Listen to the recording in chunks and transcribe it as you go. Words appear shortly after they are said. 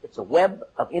It's a web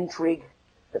of intrigue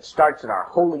that starts at our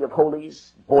Holy of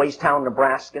Holies, Boys Town,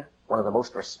 Nebraska, one of the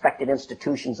most respected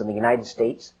institutions in the United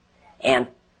States, and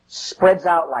spreads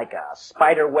out like a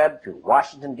spider web to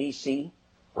Washington, D.C.,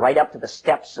 right up to the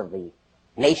steps of the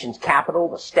nation's capital,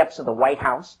 the steps of the White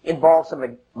House, involves some of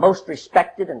the most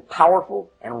respected and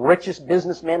powerful and richest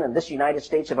businessmen in this United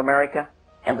States of America.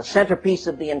 And the centerpiece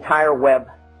of the entire web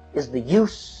is the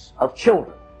use of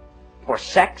children for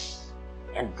sex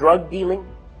and drug dealing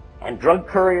and drug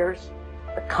couriers,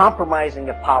 the compromising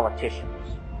of politicians,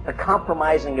 the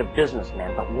compromising of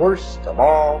businessmen, but worst of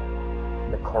all,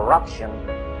 the corruption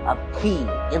of key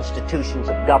institutions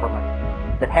of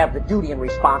government that have the duty and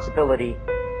responsibility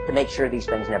to make sure these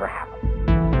things never happen.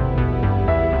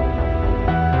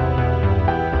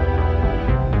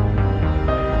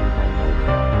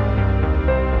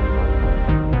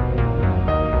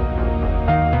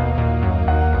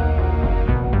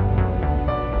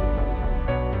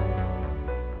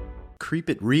 Creep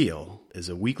It Real is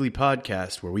a weekly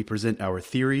podcast where we present our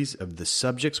theories of the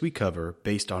subjects we cover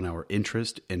based on our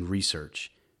interest and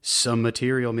research. Some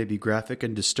material may be graphic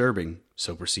and disturbing,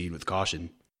 so proceed with caution.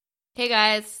 Hey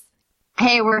guys.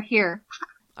 Hey, we're here.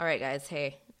 All right, guys.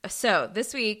 Hey. So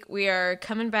this week we are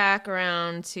coming back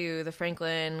around to the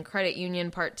Franklin Credit Union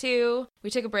Part 2. We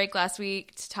took a break last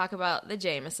week to talk about the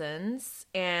Jamesons,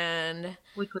 and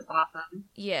which was awesome.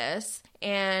 Yes.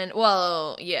 And,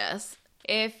 well, yes.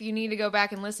 If you need to go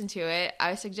back and listen to it,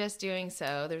 I suggest doing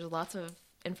so. There's lots of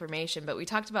information, but we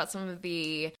talked about some of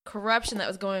the corruption that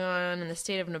was going on in the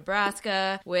state of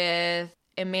Nebraska with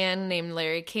a man named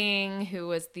Larry King, who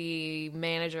was the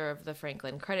manager of the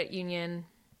Franklin Credit Union,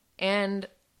 and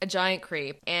a giant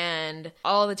creep, and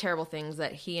all the terrible things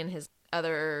that he and his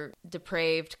other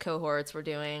depraved cohorts were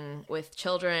doing with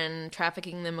children,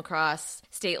 trafficking them across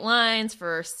state lines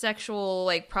for sexual,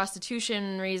 like,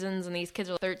 prostitution reasons, and these kids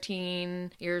are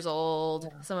 13 years old.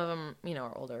 Yeah. Some of them, you know,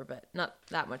 are older, but not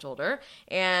that much older,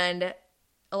 and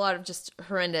a lot of just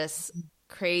horrendous,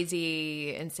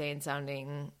 crazy,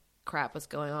 insane-sounding crap was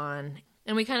going on.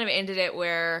 And we kind of ended it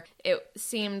where it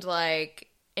seemed like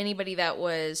anybody that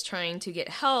was trying to get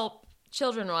help,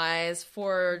 children-wise,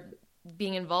 for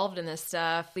being involved in this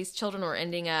stuff, these children were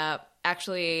ending up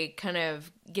actually kind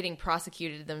of getting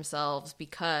prosecuted themselves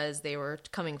because they were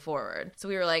coming forward. So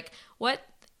we were like, what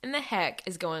in the heck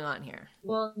is going on here?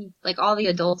 Well, like, all the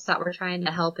adults that were trying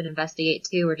to help and investigate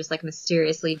too were just, like,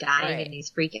 mysteriously dying in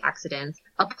these freak accidents.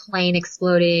 A plane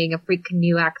exploding, a freak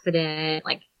canoe accident,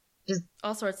 like, just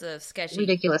all sorts of sketchy,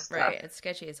 ridiculous stuff. Right, it's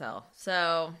sketchy as hell.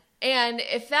 So, and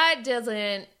if that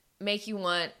doesn't make you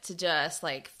want to just,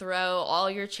 like, throw all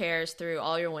your chairs through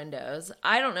all your windows,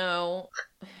 I don't know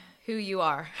who you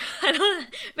are. I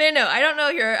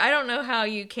don't know how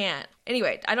you can't.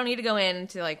 Anyway, I don't need to go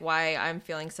into, like, why I'm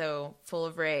feeling so full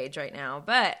of rage right now,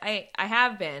 but I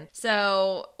have been.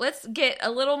 So let's get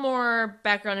a little more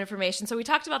background information. So we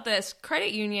talked about this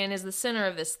credit union is the center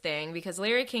of this thing because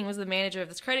Larry King was the manager of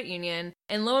this credit union,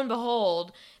 and lo and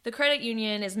behold, the credit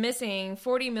union is missing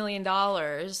 $40 million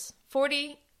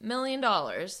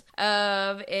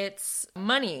of its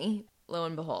money, lo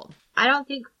and behold. I don't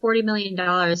think $40 million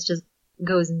just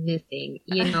goes missing.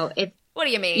 You know, it's... What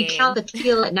do you mean? You count the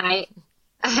till at night,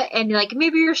 and you're like,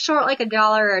 maybe you're short like $1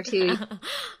 or $2.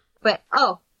 But,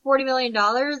 $40 million?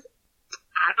 I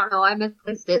don't know, I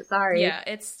misplaced it, sorry. Yeah,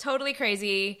 it's totally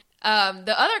crazy.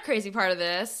 The other crazy part of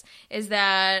this is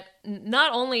that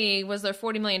not only was there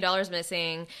 $40 million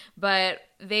missing, but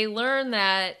they learned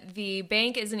that the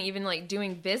bank isn't even, like,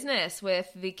 doing business with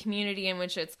the community in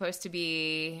which it's supposed to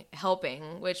be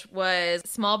helping, which was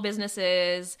small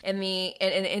businesses and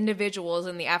individuals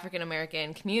in the African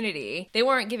American community. They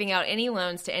weren't giving out any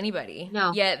loans to anybody.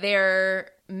 No. Yet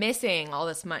they're missing all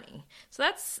this money. So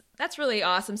that's really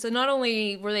awesome. So not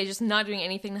only were they just not doing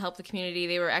anything to help the community,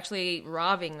 they were actually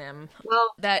robbing them.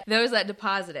 Well, those that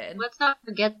deposited. Let's not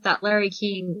forget that Larry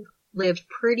King lived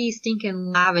pretty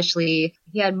stinking lavishly.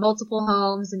 He had multiple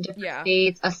homes in different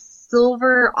states, a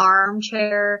silver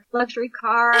armchair, luxury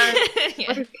car,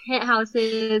 luxury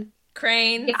penthouses.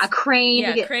 Cranes. Yeah, a crane.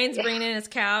 Yeah, Crane's bringing in his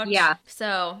couch. Yeah.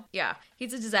 So, yeah,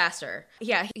 he's a disaster.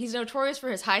 Yeah, he's notorious for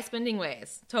his high spending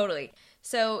ways. Totally.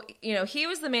 So, you know, he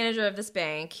was the manager of this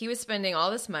bank. He was spending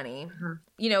all this money. Mm-hmm.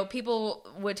 You know, people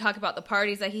would talk about the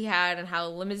parties that he had and how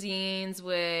limousines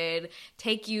would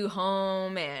take you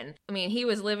home. And, I mean, he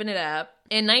was living it up.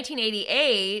 In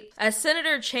 1988,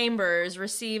 Senator Chambers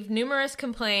received numerous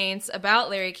complaints about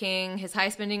Larry King, his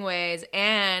high-spending ways,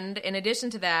 and in addition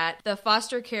to that, the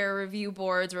Foster Care Review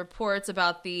Board's reports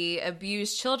about the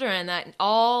abused children that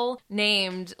all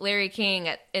named Larry King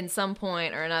in some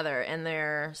point or another in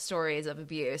their stories of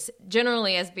abuse,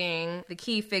 generally as being the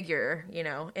key figure,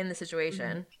 in the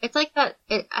situation. It's like that,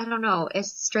 I don't know,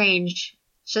 it's strange.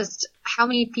 Just how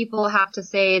many people have to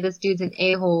say this dude's an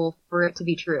a-hole for it to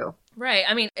be true? Right.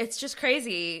 I mean, it's just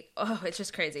crazy. Oh, it's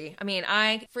just crazy. I mean,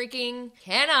 I freaking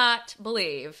cannot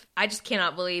believe, I just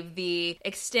cannot believe the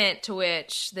extent to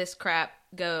which this crap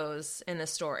goes in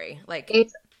this story. Like,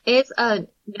 it's a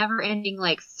never-ending,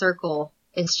 circle.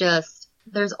 It's just,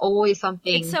 there's always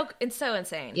something. It's so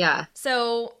insane. Yeah.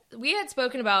 So we had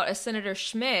spoken about a Senator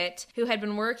Schmidt who had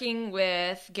been working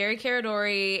with Gary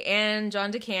Caradori and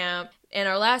John DeCamp in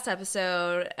our last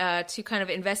episode to kind of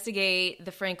investigate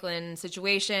the Franklin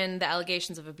situation, the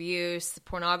allegations of abuse,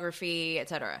 pornography,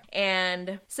 etc.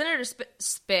 And Senator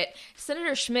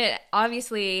Schmidt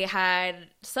obviously had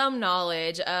some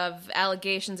knowledge of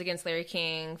allegations against Larry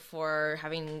King for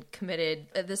having committed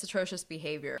this atrocious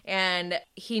behavior. And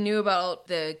he knew about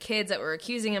the kids that were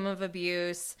accusing him of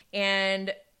abuse.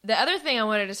 And the other thing I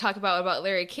wanted to talk about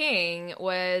Larry King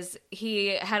was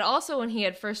he had also, when he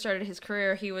had first started his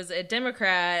career, he was a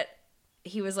Democrat.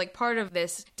 He was part of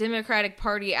this Democratic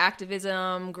Party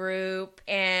activism group,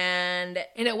 and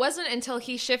it wasn't until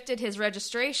he shifted his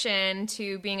registration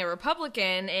to being a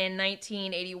Republican in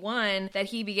 1981 that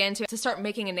he began to start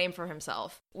making a name for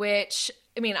himself, which,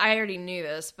 I mean, I already knew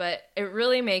this, but it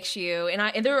really makes you,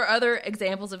 and there were other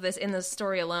examples of this in the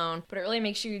story alone, but it really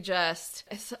makes you just,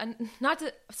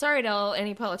 sorry to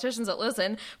any politicians that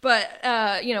listen, but,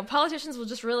 politicians will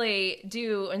just really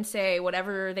do and say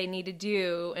whatever they need to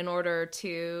do in order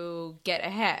to get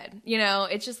ahead.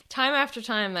 It's just time after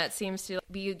time that seems to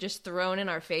be just thrown in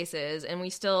our faces, and we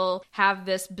still have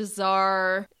this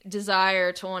bizarre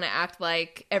desire to want to act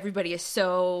like everybody is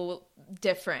so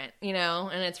different,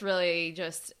 and it's really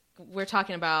just, we're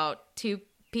talking about two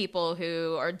people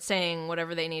who are saying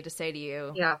whatever they need to say to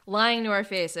you, lying to our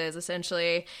faces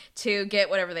essentially to get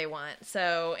whatever they want.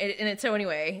 So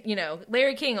anyway,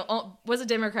 Larry King was a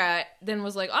Democrat, then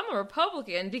was like, I'm a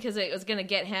Republican, because it was going to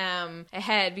get him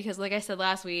ahead, because like I said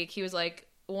last week, he was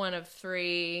one of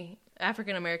 3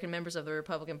 African-American members of the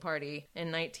Republican Party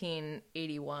in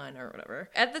 1981 or whatever.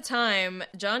 At the time,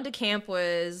 John DeCamp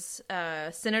was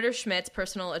Senator Schmidt's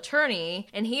personal attorney,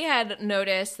 and he had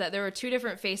noticed that there were 2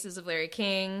 different faces of Larry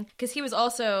King, because he was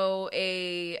also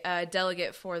a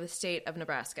delegate for the state of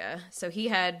Nebraska. So he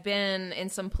had been in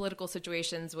some political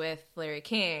situations with Larry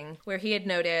King, where he had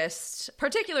noticed,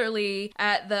 particularly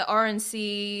at the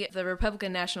RNC, the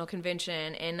Republican National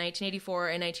Convention in 1984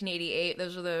 and 1988,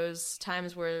 those were those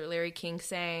times where Larry King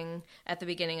sang at the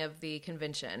beginning of the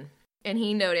convention. And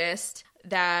he noticed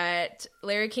that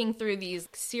Larry King threw these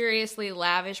seriously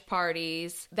lavish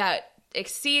parties that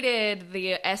exceeded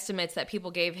the estimates that people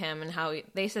gave him, and how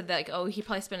they said that, he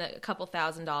probably spent a couple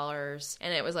 $1,000s,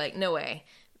 and it was no way.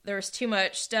 There was too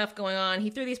much stuff going on. He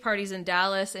threw these parties in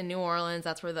Dallas and New Orleans.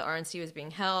 That's where the RNC was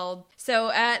being held. So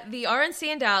at the RNC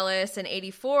in Dallas in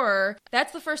 84,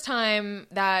 that's the first time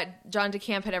that John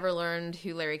DeCamp had ever learned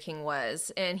who Larry King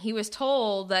was. And he was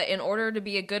told that in order to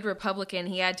be a good Republican,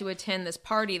 he had to attend this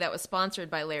party that was sponsored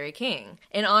by Larry King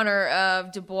in honor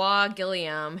of Dubois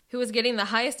Gilliam, who was getting the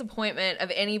highest appointment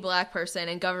of any black person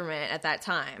in government at that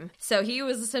time. So he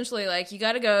was essentially you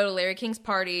got to go to Larry King's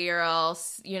party or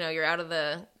else, you're out of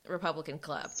the Republican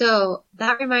club. So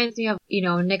that reminds me of,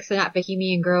 Nixon at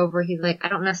Bohemian Grove, where he's like, I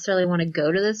don't necessarily want to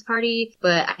go to this party,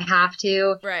 but I have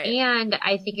to. Right. And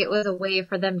I think it was a way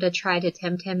for them to try to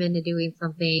tempt him into doing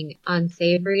something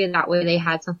unsavory, and that way they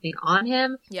had something on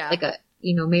him. Yeah.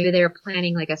 Maybe they were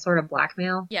planning a sort of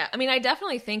blackmail. Yeah. I mean, I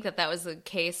definitely think that was the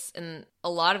case in a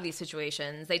lot of these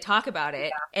situations. They talk about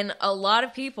it, and a lot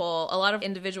of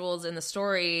individuals in the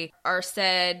story are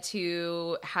said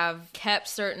to have kept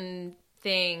certain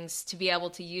things to be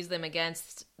able to use them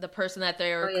against the person that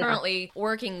they were currently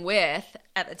working with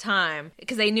at the time,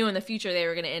 because they knew in the future they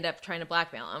were going to end up trying to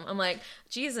blackmail him. I'm like,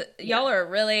 Jesus, y'all are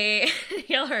really,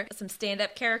 y'all are some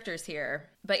stand-up characters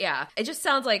here. But yeah, it just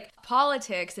sounds like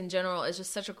politics in general is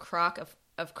just such a crock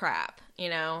of crap,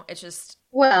 It's just...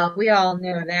 Well, we all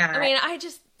know that. I mean, I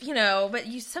just, but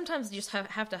you sometimes just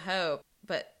have to hope.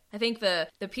 But I think the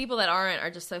people that aren't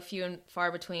are just so few and far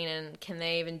between, and can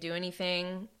they even do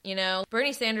anything,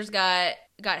 Bernie Sanders got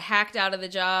hacked out of the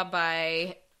job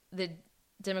by the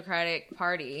Democratic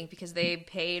Party because they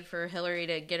paid for Hillary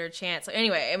to get her chance. So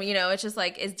anyway, I mean, it's just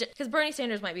like, because Bernie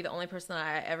Sanders might be the only person that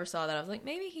I ever saw that I was like,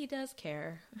 maybe he does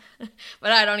care.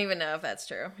 But I don't even know if that's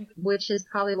true. Which is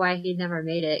probably why he never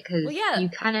made it, because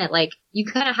you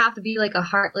kind of have to be like a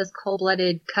heartless,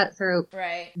 cold-blooded, cutthroat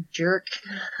jerk,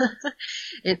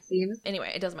 it seems.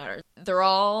 Anyway, it doesn't matter. They're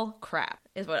all crap,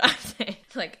 is what I'm saying.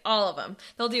 Like, all of them.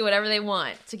 They'll do whatever they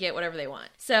want to get whatever they want.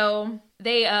 So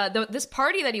they, this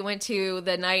party that he went to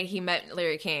the night he met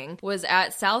Larry King was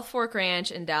at South Fork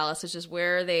Ranch in Dallas, which is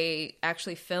where they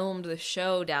actually filmed the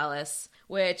show Dallas,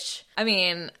 which, I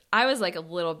mean, I was like a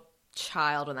little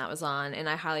child when that was on, and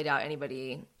I highly doubt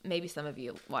anybody, maybe some of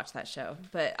you watched that show,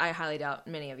 but I highly doubt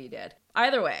many of you did.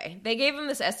 Either way, they gave him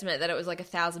this estimate that it was like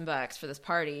 $1,000 for this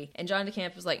party, and John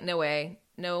DeCamp was like, no way.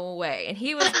 And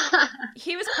he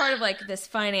was part of like this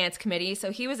finance committee,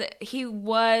 so he was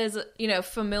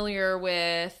familiar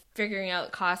with figuring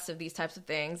out costs of these types of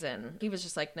things, and he was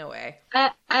just like, no way.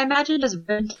 I imagine just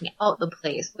renting out the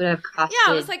place would have cost.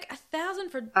 Yeah, it was like $1,000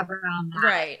 for around that.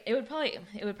 Right. It would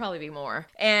probably be more.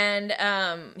 And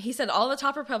he said all the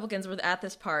top Republicans were at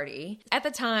this party. At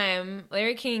the time,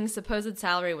 Larry King's supposed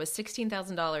salary was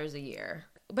 $16,000 a year.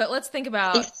 But let's think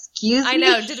about. Excuse me? I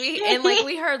know. Did we? And like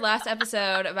we heard last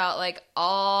episode about like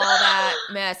all that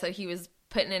mess that he was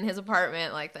putting in his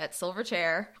apartment, like that silver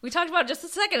chair. We talked about it just a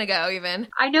second ago, even.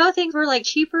 I know things were like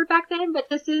cheaper back then, but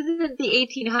this isn't the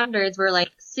 1800s where like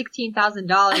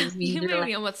 $16,000 means you made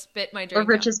me almost spit my drink.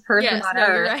 The richest person on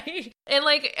earth. You're right. And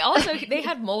like also he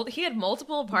had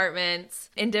multiple apartments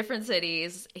in different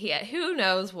cities. He had who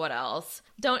knows what else.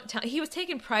 He was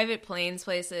taking private planes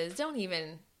places. Don't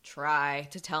even try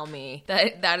to tell me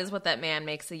that is what that man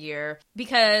makes a year,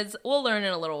 because we'll learn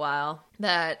in a little while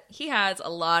that he has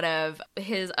a lot of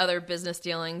his other business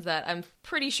dealings that I'm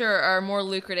pretty sure are more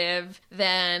lucrative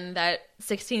than that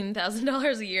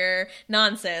 $16,000 a year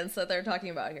nonsense that they're talking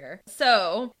about here.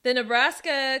 So the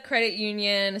Nebraska Credit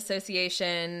Union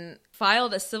Association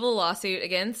filed a civil lawsuit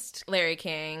against Larry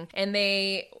King, and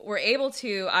they were able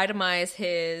to itemize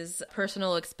his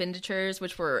personal expenditures,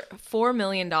 which were $4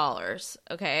 million,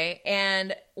 okay?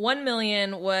 And $1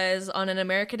 million was on an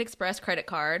American Express credit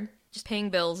card, just paying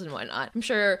bills and whatnot. I'm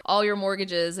sure all your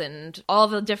mortgages and all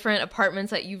the different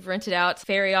apartments that you've rented out to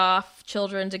ferry off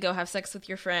children to go have sex with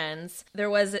your friends. There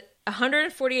was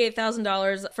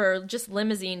 $148,000 for just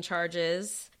limousine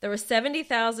charges. There was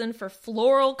 $70,000 for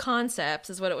floral concepts,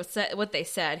 is what it was. What they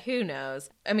said. Who knows?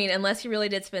 I mean, unless he really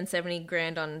did spend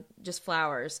 $70,000 on just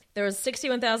flowers. There was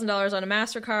 $61,000 on a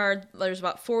MasterCard. There's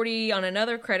about $40,000 on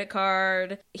another credit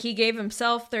card. He gave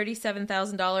himself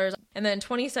 $37,000, and then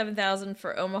 $27,000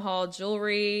 for Omaha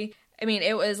jewelry. I mean,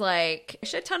 it was like a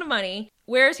shit ton of money.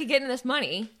 Where is he getting this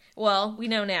money? Well, we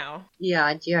know now. Yeah,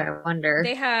 I wonder.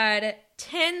 They had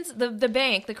the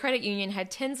bank, the credit union, had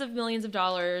tens of millions of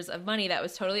dollars of money that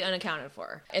was totally unaccounted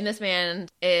for. And this man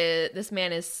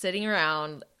is sitting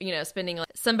around, spending like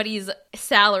somebody's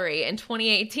salary in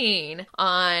 2018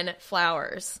 on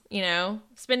flowers,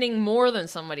 spending more than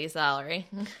somebody's salary.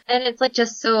 And it's like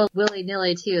just so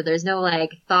willy-nilly too. There's no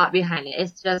like thought behind it.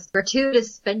 It's just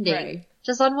gratuitous spending. Right.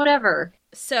 Just on whatever.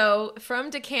 So from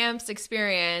DeCamp's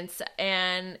experience,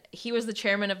 and he was the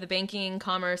chairman of the Banking,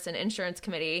 Commerce, and Insurance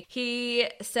Committee, he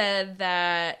said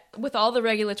that with all the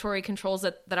regulatory controls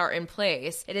that are in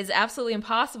place, it is absolutely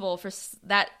impossible for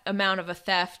that amount of a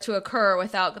theft to occur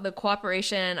without the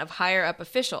cooperation of higher up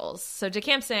officials. So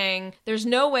DeCamp's saying there's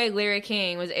no way Larry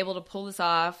King was able to pull this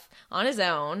off on his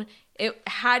own. It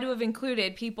had to have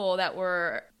included people that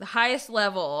were the highest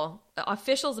level,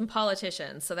 officials and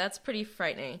politicians. So that's pretty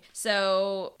frightening.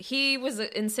 So he was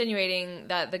insinuating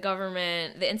that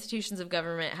the institutions of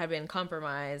government had been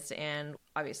compromised and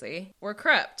obviously were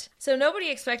corrupt. So nobody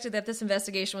expected that this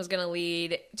investigation was going to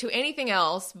lead to anything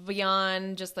else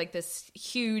beyond just like this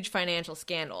huge financial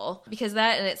scandal, because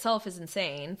that in itself is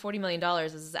insane. $40 million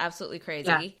is absolutely crazy.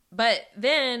 Yeah. But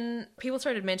then people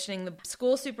started mentioning the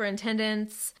school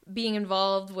superintendents being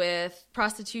involved with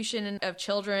prostitution of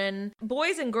children,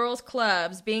 boys and girls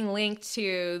clubs being linked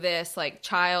to this like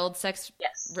child sex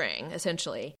ring,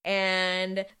 essentially.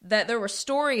 And that there were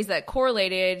stories that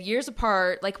correlated years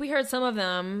apart, like we heard some of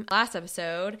them last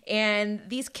episode, and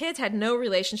these kids had no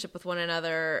relationship with one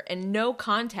another and no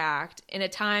contact in a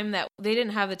time that they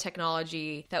didn't have the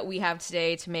technology that we have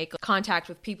today to make contact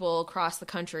with people across the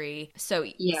country so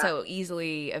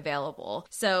easily available.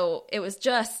 So it was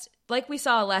just like we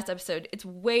saw last episode, it's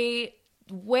way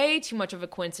way too much of a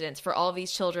coincidence for all of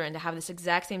these children to have this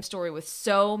exact same story with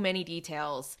so many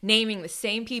details, naming the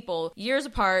same people years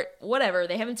apart, whatever.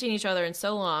 They haven't seen each other in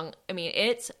so long. I mean,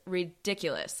 it's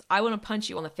ridiculous. I want to punch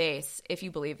you on the face if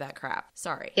you believe that crap.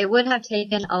 Sorry. It would have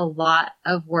taken a lot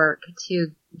of work to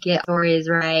get stories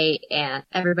right and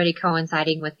everybody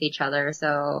coinciding with each other.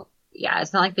 So yeah,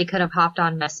 it's not like they could have hopped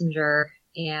on Messenger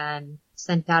and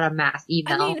sent out a mass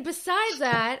email. I mean, besides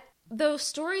that, those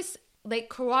stories, they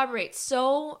corroborate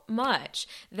so much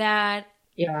that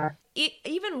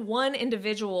even one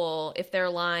individual, if they're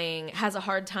lying, has a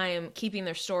hard time keeping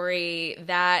their story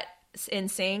that in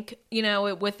sync, you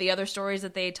know, with the other stories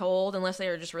that they told, unless they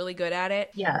were just really good at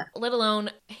it. Yeah. Let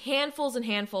alone handfuls and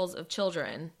handfuls of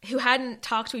children who hadn't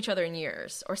talked to each other in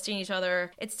years or seen each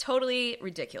other. It's totally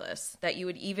ridiculous that you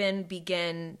would even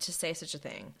begin to say such a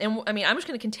thing. And I mean, I'm just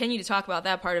going to continue to talk about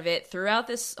that part of it throughout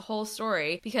this whole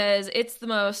story because it's the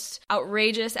most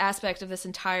outrageous aspect of this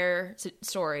entire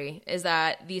story, is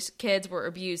that these kids were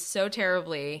abused so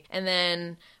terribly and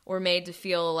then were made to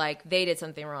feel like they did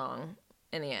something wrong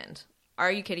in the end. Are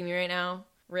you kidding me right now?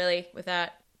 Really? With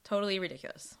that? Totally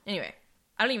ridiculous. Anyway,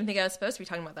 I don't even think I was supposed to be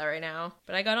talking about that right now,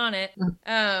 but I got on it.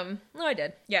 No, I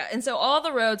did. Yeah, and so all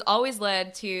the roads always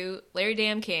led to Larry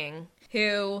Damn King,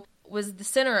 who was the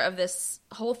center of this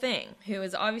whole thing, who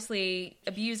was obviously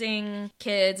abusing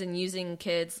kids and using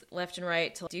kids left and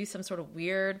right to do some sort of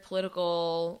weird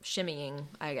political shimmying,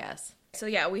 I guess. So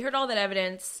yeah, we heard all that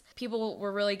evidence. People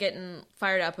were really getting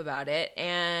fired up about it.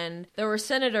 And there were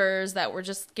senators that were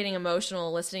just getting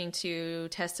emotional listening to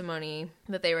testimony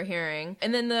that they were hearing.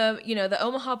 And then the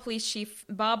Omaha Police Chief,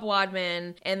 Bob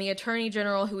Wadman, and the Attorney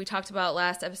General, who we talked about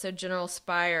last episode, General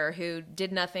Spire, who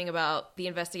did nothing about the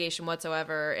investigation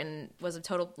whatsoever and was a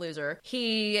total loser.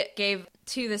 He gave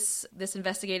to this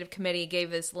investigative committee,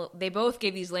 they both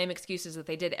gave these lame excuses that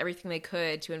they did everything they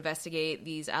could to investigate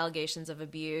these allegations of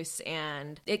abuse,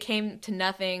 and it came to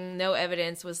nothing. No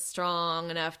evidence was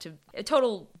strong enough to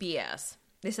total BS.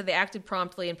 They said they acted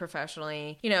promptly and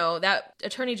professionally. You know, that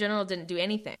Attorney General didn't do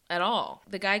anything at all.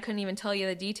 The guy couldn't even tell you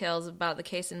the details about the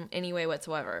case in any way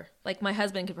whatsoever. Like, my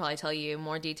husband could probably tell you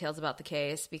more details about the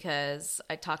case because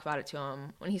I talk about it to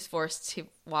him when he's forced to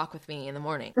walk with me in the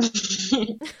morning.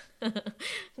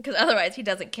 Because otherwise he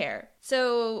doesn't care.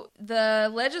 So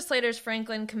the legislators'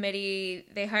 Franklin Committee,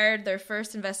 they hired their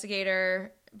first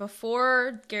investigator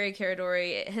before Gary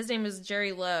Caradori. His name was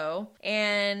Jerry Lowe,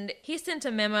 and he sent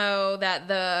a memo that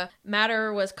the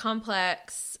matter was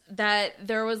complex, that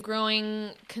there was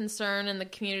growing concern in the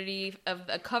community of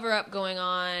a cover-up going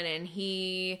on, and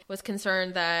he was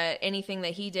concerned that anything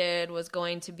that he did was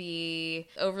going to be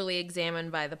overly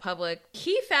examined by the public.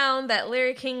 He found that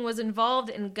Larry King was involved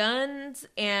in guns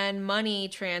and money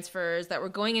transfers that were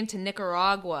going into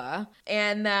Nicaragua,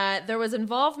 and that there was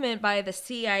involvement by the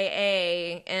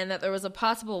CIA, and that there was a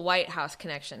possible White House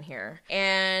connection here.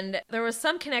 And there was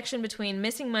some connection between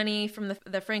missing money from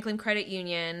the Franklin Credit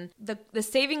Union, the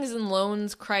savings and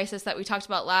loans crisis that we talked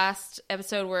about last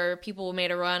episode, where people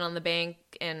made a run on the bank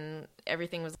and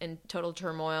everything was in total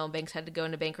turmoil. Banks had to go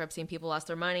into bankruptcy and people lost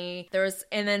their money.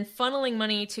 And then funneling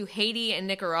money to Haiti and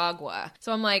Nicaragua.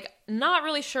 So I'm like, not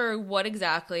really sure what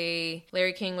exactly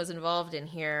Larry King was involved in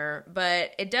here,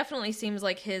 but it definitely seems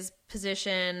like his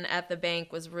position at the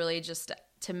bank was really just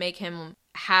to make him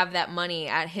have that money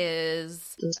at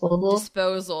his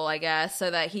disposal, I guess, so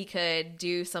that he could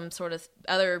do some sort of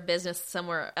other business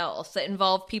somewhere else that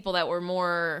involved people that were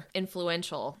more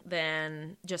influential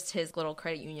than just his little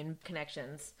credit union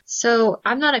connections. So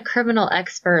I'm not a criminal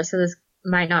expert, so this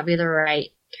might not be the right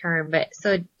term, but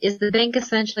so is the bank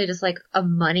essentially just like a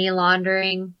money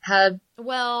laundering hub?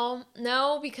 Well,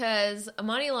 no, because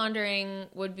money laundering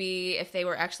would be if they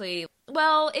were actually...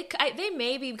 Well, they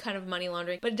may be kind of money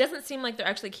laundering, but it doesn't seem like they're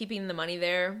actually keeping the money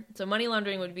there. So money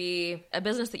laundering would be a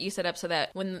business that you set up so that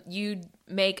when you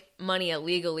make money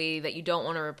illegally that you don't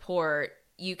want to report,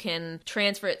 you can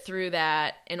transfer it through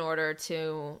that in order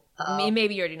to...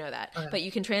 Maybe you already know that, okay. But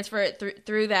you can transfer it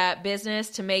through that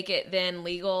business to make it then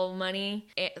legal money.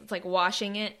 It's like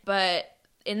washing it, but...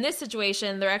 In this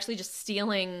situation, they're actually just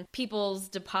stealing people's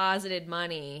deposited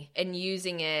money and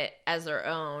using it as their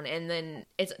own, and then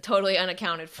it's totally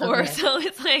unaccounted for. Okay. So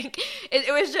it's like,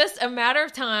 it was just a matter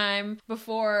of time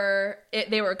before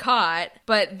they were caught,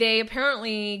 but they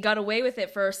apparently got away with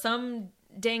it for some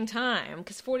dang time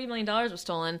because $40 million was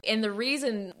stolen. And the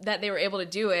reason that they were able to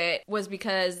do it was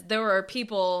because there were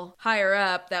people higher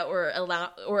up that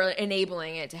were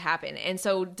enabling it to happen. And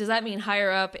so does that mean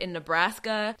higher up in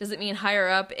Nebraska? Does it mean higher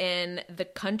up in the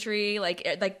country?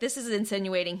 Like this is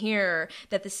insinuating here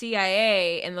that the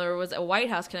CIA and there was a White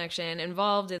House connection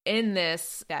involved in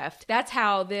this theft. That's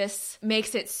how this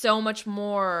makes it so much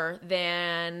more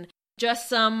than just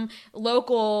some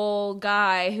local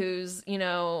guy who's,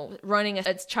 running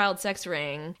a child sex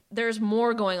ring. There's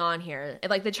more going on here.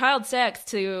 Like the child sex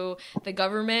to the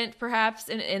government, perhaps,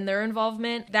 in their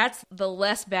involvement, that's the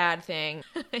less bad thing.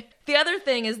 The other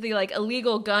thing is the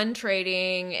illegal gun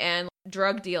trading and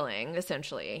drug dealing,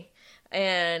 essentially.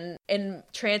 And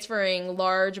transferring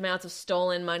large amounts of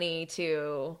stolen money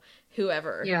to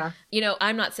whoever. Yeah.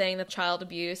 I'm not saying that child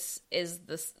abuse is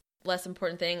this less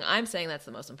important thing. I'm saying that's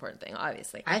the most important thing,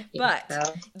 obviously. But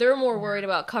so. They're more worried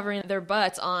about covering their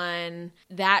butts on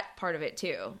that part of it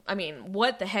too. I mean,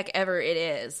 what the heck ever it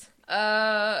is.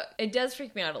 It does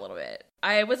freak me out a little bit.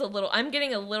 I'm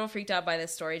getting a little freaked out by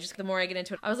this story. Just the more I get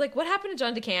into it, I was like, what happened to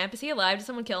John DeCamp? Is he alive? Did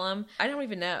someone kill him? I don't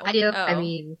even know. I do. Oh. I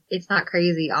mean, it's not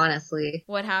crazy, honestly.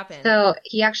 What happened? So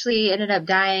he actually ended up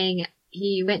dying.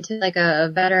 He went to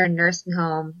a veteran nursing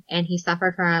home and he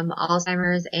suffered from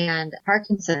Alzheimer's and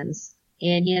Parkinson's.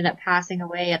 And he ended up passing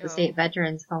away at the State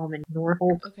Veterans Home in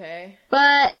Norfolk. Okay.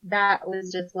 But that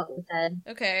was just what was said.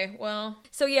 Okay, well.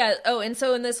 So yeah, and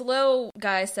so in this Lowe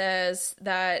guy says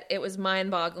that it was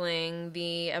mind-boggling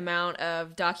the amount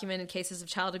of documented cases of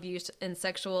child abuse and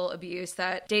sexual abuse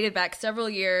that dated back several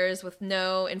years with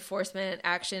no enforcement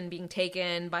action being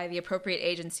taken by the appropriate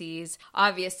agencies.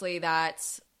 Obviously,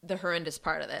 that's the horrendous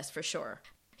part of this, for sure.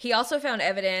 He also found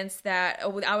evidence that,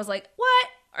 I was like, what?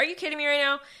 Are you kidding me right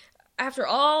now? After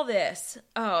all this,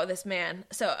 this man.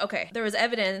 So, okay, there was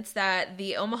evidence that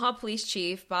the Omaha police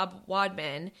chief, Bob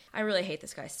Wadman, I really hate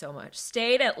this guy so much,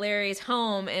 stayed at Larry's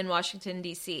home in Washington,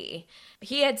 D.C.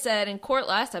 He had said in court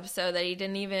last episode that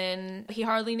he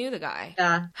hardly knew the guy.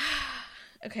 Yeah.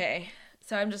 Okay,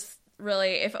 so I'm just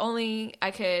really, if only I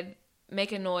could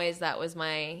make a noise that was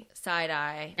my side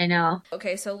eye. I know.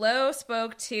 Okay, so Lowe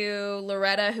spoke to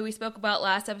Loretta, who we spoke about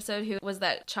last episode, who was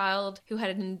that child who had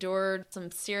endured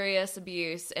some serious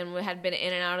abuse and had been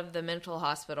in and out of the mental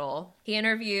hospital. He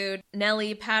interviewed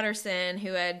Nellie Patterson,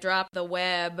 who had dropped the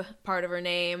Webb part of her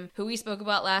name, who we spoke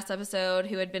about last episode,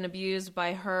 who had been abused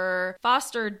by her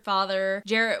foster father,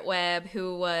 Jarrett Webb,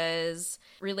 who was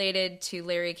related to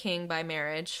Larry King by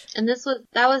marriage. And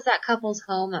that was that couple's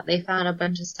home that they found a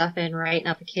bunch of stuff in, right?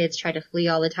 Now the kids tried to flee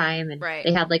all the time, and right.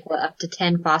 They had up to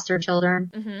 10 foster children.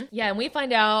 Mm-hmm. Yeah, and we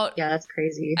find out. Yeah, that's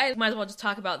crazy. I might as well just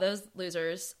talk about those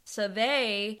losers. So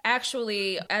they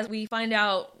actually, as we find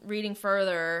out reading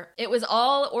further, it was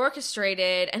all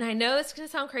orchestrated, and I know this is going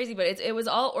to sound crazy, but it was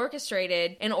all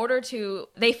orchestrated in order to,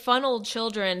 they funneled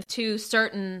children to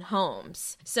certain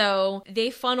homes. So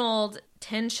they funneled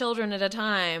 10 children at a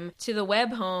time to the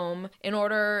Webb home in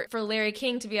order for Larry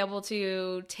King to be able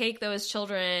to take those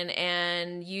children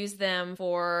and use them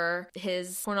for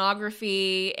his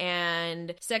pornography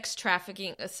and sex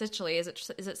trafficking. Essentially, is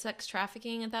it sex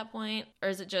trafficking at that point? Or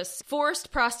is it just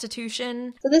forced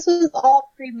prostitution? So this was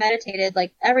all premeditated,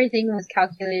 everything was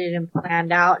calculated and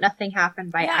planned out. Nothing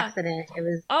happened by accident. It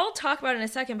was. I'll talk about it in a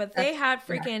second, but they had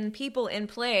freaking people in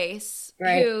place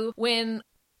right. who, when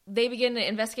they began to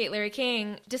investigate Larry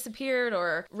King, disappeared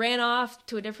or ran off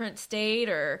to a different state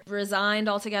or resigned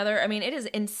altogether. I mean, it is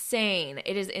insane.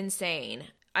 It is insane.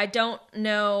 I don't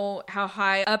know how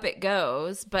high up it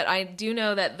goes, but I do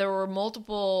know that there were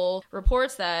multiple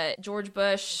reports that George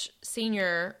Bush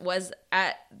Sr. was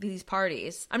at these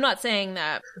parties. I'm not saying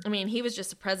that, he was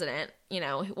just a president.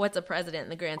 What's a president in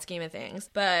the grand scheme of things?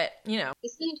 But, He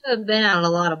seemed to have been out a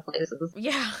lot of places.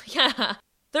 Yeah.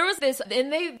 There was this,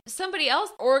 and somebody else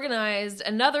organized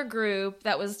another group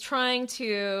that was trying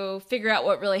to figure out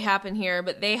what really happened here,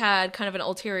 but they had kind of an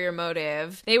ulterior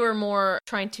motive. They were more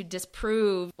trying to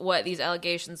disprove what these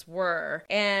allegations were.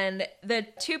 And the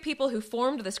two people who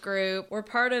formed this group were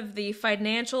part of the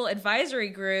financial advisory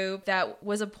group that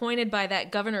was appointed by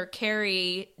that Governor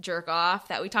Kerry jerk-off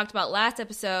that we talked about last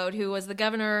episode, who was the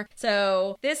governor.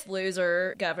 So this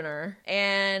loser governor.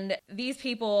 And these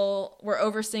people were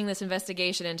overseeing this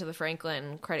investigation into the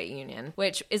Franklin Credit Union,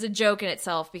 which is a joke in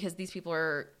itself because these people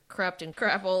are corrupt and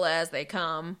crapola as they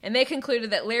come. And they concluded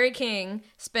that Larry King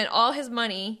spent all his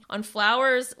money on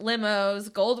flowers,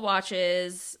 limos, gold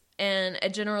watches, and a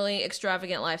generally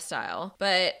extravagant lifestyle.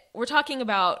 But we're talking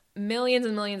about millions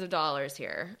and millions of dollars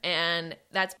here, and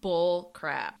that's bull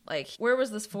crap. Like, where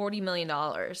was this $40 million?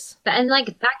 And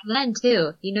like back then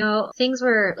too, you know, things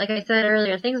were, like I said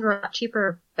earlier, things were a lot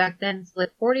cheaper back then. So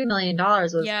like $40 million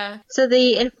was, yeah. So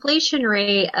the inflation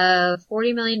rate of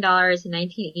 $40 million in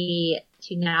 1980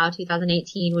 to now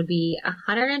 2018 would be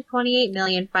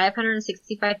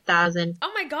 $128,565,000.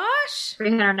 Oh my gosh!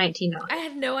 $319. I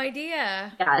had no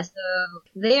idea. Yeah, so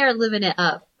they are living it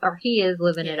up. Or he is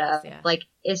living it up. Yeah. Like,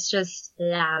 it's just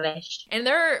lavish. And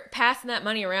they're passing that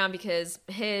money around because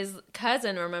his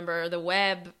cousin, remember,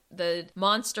 the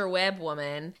monster web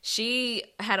woman, she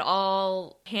had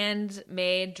all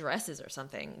handmade dresses or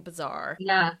something bizarre.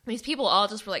 Yeah. These people all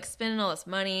just were like spending all this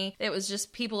money. It was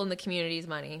just people in the community's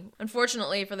money.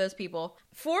 Unfortunately for those people,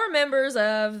 4 members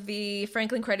of the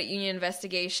Franklin Credit Union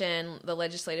investigation, the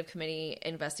legislative committee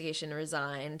investigation,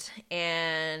 resigned,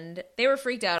 and they were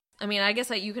freaked out. I mean, I guess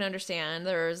that you can understand.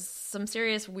 There's some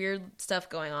serious weird stuff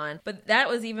going on. But that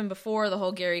was even before the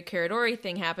whole Gary Caradori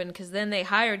thing happened, because then they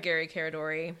hired Gary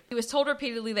Caradori. He was told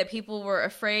repeatedly that people were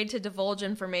afraid to divulge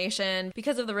information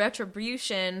because of the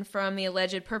retribution from the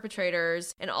alleged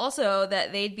perpetrators, and also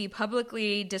that they'd be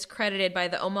publicly discredited by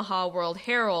the Omaha World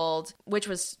Herald, which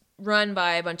was run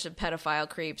by a bunch of pedophile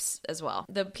creeps as well.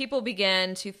 The people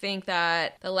began to think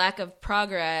that the lack of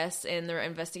progress in their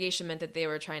investigation meant that they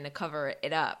were trying to cover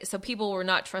it up. So people were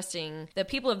not trusting, the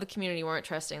people of the community weren't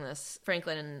trusting this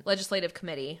Franklin Legislative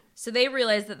Committee. So they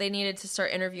realized that they needed to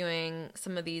start interviewing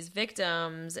some of these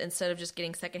victims instead of just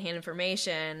getting secondhand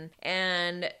information.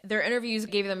 And their interviews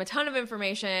gave them a ton of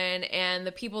information, and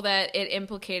the people that it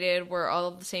implicated were all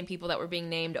of the same people that were being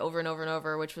named over and over and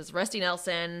over, which was Rusty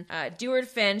Nelson, Deward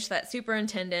Finch, that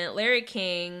superintendent, Larry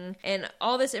King, and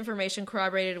all this information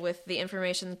corroborated with the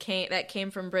information that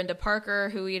came from Brenda Parker,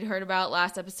 who we had heard about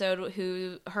last episode,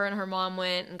 who her and her mom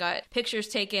went and got pictures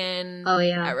taken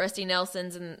at Rusty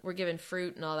Nelson's and were given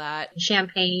fruit and all that.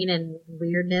 Champagne and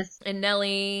weirdness. And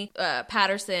Nellie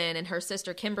Patterson and her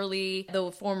sister Kimberly,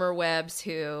 the former Webbs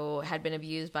who had been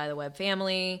abused by the Webb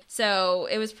family. So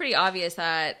it was pretty obvious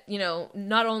that, you know,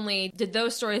 not only did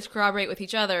those stories corroborate with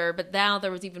each other, but now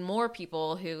there was even more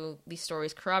people who these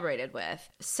stories corroborated with.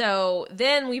 So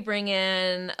then we bring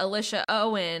in Alicia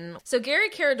Owen. So Gary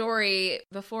Caradori,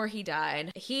 before he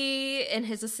died, he and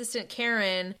his assistant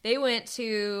Karen, they went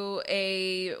to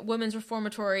a women's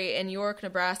reformatory in York,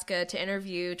 Nebraska to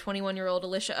interview 21-year-old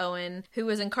Alicia Owen, who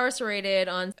was incarcerated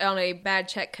on a bad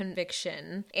check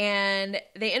conviction. And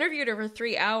they interviewed her for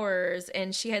 3 hours,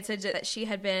 and she had said that she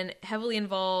had been heavily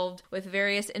involved with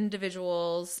various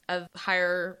individuals of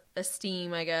higher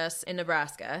esteem, I guess, in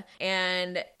Nebraska.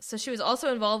 And so she was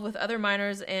also involved with other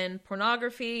minors in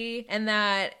pornography, and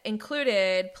that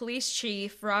included Police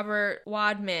Chief Robert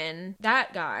Wadman,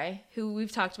 that guy who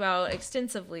we've talked about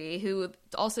extensively, who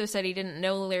also said he didn't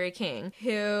know Larry King,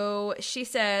 who she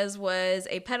says was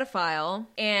a pedophile.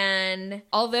 And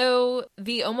although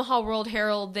the Omaha World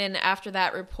Herald then after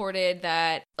that reported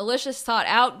that Alicia sought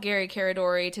out Gary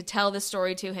Caradori to tell this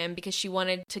story to him because she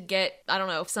wanted to get, I don't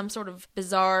know, some sort of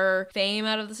bizarre fame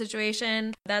out of the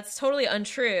situation, that's totally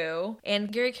untrue.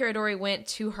 And Gary Caradori went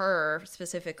to her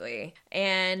specifically.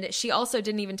 And she also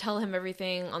didn't even tell him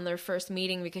everything on their first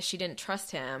meeting because she didn't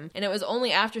trust him. And it was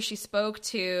only after she spoke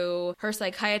to her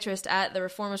psychiatrist at the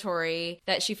reformatory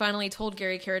that she finally told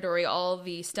Gary Caradori all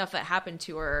the stuff that happened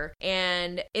to her.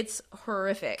 And it's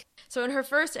horrific. So in her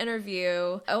first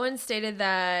interview, Owen stated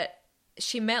that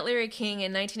she met Larry King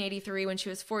in 1983 when she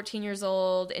was 14 years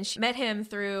old, and she met him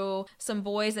through some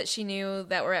boys that she knew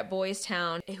that were at Boys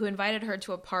Town who invited her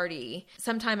to a party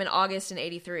sometime in August in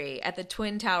 83 at the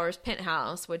Twin Towers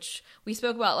penthouse, which we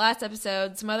spoke about last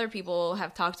episode. Some other people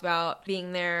have talked about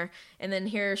being there, and then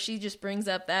here she just brings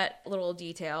up that little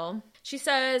detail. She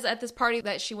says at this party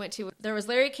that she went to, there was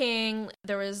Larry King,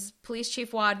 there was Police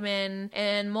Chief Wadman,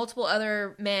 and multiple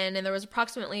other men, and there was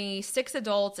approximately 6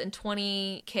 adults and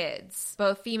 20 kids,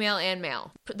 both female and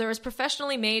male. There was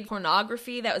professionally made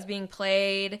pornography that was being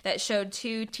played that showed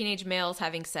 2 teenage males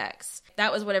having sex.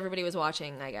 That was what everybody was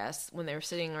watching, I guess, when they were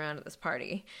sitting around at this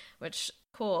party, which...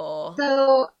 cool.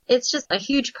 So it's just a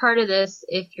huge part of this.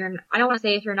 I don't want to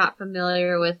say if you're not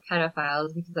familiar with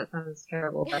pedophiles because that sounds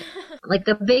terrible, but like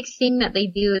the big thing that they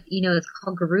do, it's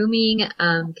called grooming,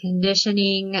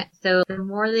 conditioning. So the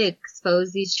more they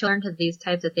expose these children to these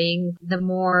types of things, the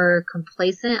more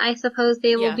complacent, I suppose,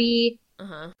 they will be.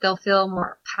 They'll feel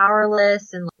more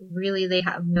powerless and really they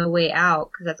have no way out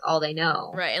because that's all they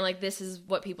know. Right, and this is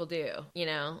what people do,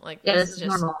 Like this is just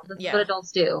normal. This is what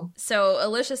adults do. So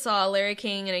Alicia saw Larry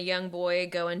King and a young boy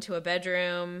go into a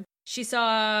bedroom. She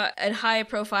saw a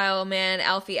high-profile man,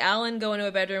 Alfie Allen, go into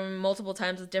a bedroom multiple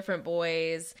times with different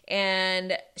boys,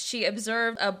 and she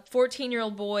observed a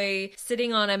 14-year-old boy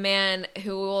sitting on a man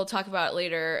who we'll talk about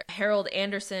later, Harold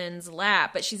Anderson's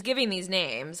lap, but she's giving these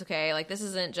names, okay? Like, this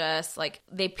isn't just, like,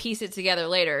 they piece it together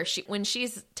later. When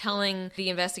she's telling the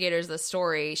investigators the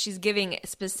story, she's giving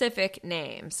specific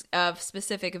names of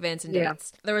specific events and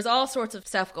dates. There was all sorts of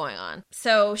stuff going on.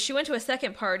 So she went to a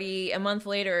second party a month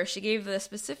later. She gave the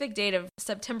specific date of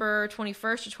September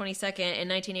 21st or 22nd in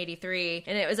 1983,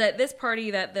 and it was at this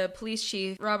party that the police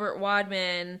chief, Robert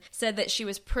Wadman, said that she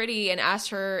was pretty and asked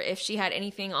her if she had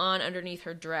anything on underneath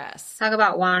her dress. Talk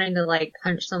about wanting to, like,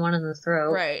 punch someone in the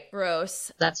throat. Right.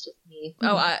 Gross. That's just me.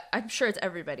 Oh, I'm sure it's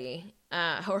everybody.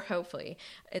 Or hopefully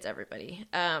it's everybody.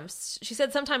 She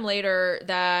said sometime later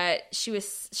that she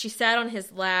sat on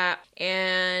his lap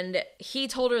and he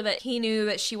told her that he knew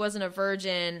that she wasn't a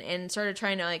virgin and started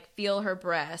trying to, like, feel her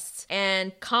breasts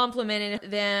and complimented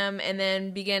them, and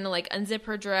then began to, like, unzip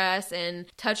her dress and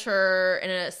touch her in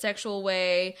a sexual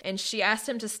way. And she asked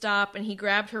him to stop, and he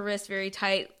grabbed her wrist very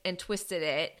tight and twisted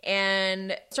it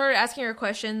and started asking her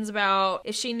questions about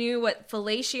if she knew what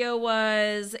fellatio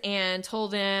was, and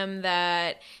told him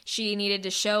that she needed to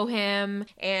show him.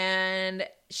 And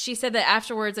she said that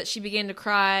afterwards that she began to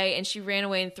cry and she ran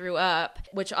away and threw up,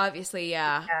 which obviously,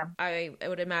 I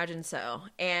would imagine so.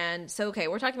 And so, okay,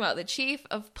 we're talking about the chief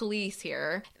of police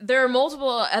here. There are multiple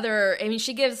other, I mean,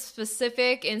 she gives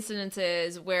specific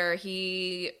incidences where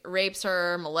he rapes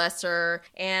her, molests her,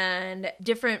 and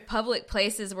different public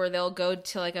places where they'll go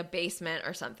to, like, a basement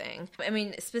or something. I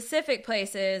mean, specific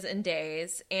places and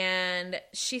days. And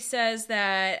she says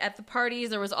that at the parties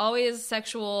there was always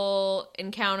sexual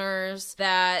encounters,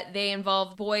 that they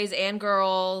involved boys and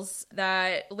girls,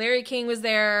 that Larry King was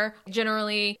there,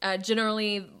 generally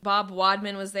Bob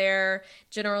Wadman was there,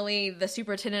 generally the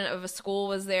superintendent of a school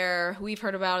was there. We've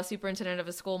heard about a superintendent of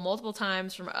a school multiple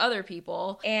times from other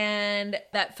people, and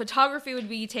that photography would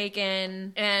be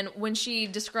taken. And when she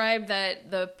described that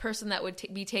the person that would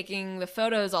be taking the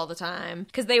photos all the time,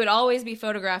 because they would always be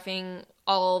photographing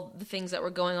all the things that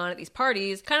were going on at these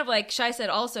parties, kind of like Shai said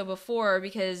also before,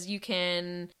 because you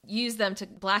can use them to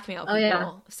blackmail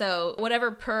people. So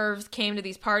whatever pervs came to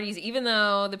these parties, even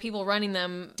though the people running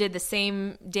them did the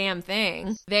same damn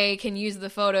thing, they can use the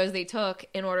photos they took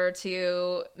in order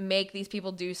to make these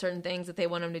people do certain things that they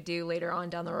want them to do later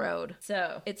on down the road.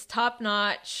 So it's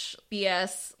top-notch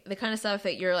BS, the kind of stuff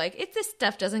that you're like, if this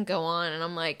stuff doesn't go on, and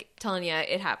I'm like, telling you,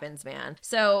 it happens, man.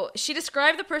 So she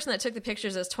described the person that took the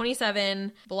pictures as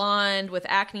 27, blonde, with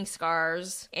acne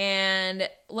scars, and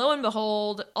lo and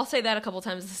behold, I'll say that a couple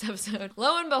times this episode,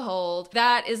 lo and behold,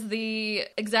 that is the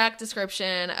exact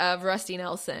description of Rusty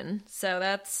Nelson. So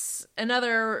that's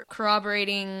another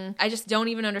corroborating, I just don't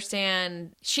even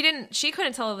understand. She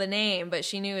couldn't tell the name, but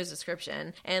she knew his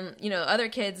description. And, you know, other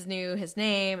kids knew his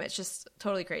name. It's just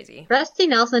totally crazy. Rusty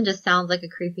Nelson just sounds like a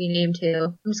creepy name, too.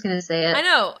 I'm just gonna say it. I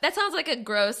know. That sounds like a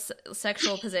gross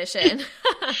sexual position.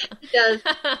 It does.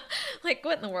 Like,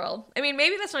 what in the world? I mean,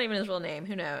 maybe that's not even his real name.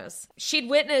 Who knows? She'd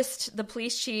witnessed the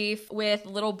police chief with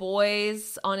little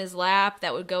boys on his lap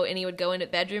that would go, and he would go into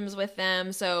bedrooms with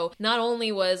them. So not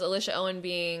only was Alicia Owen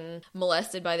being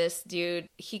molested by this dude,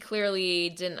 he clearly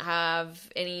didn't have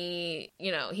any,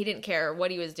 you know, he didn't care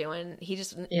what he was doing. He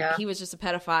was just a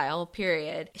pedophile,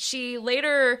 period. She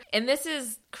later, and this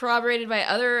is corroborated by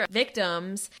other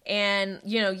victims and,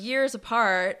 you know, years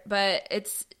apart, but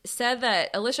it's said that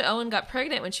Alicia Owen got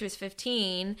pregnant when she was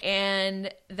 15,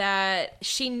 and that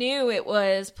she knew it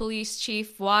was Police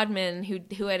Chief Wadman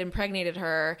who had impregnated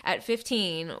her at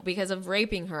 15 because of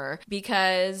raping her,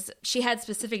 because she had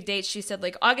specific dates. She said,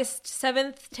 like, August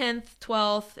 7th, 10th,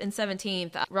 12th, and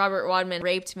 17th, Robert Wadman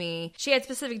raped me. She had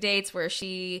specific dates where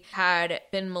she had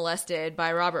been molested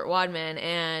by Robert Wadman,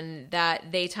 and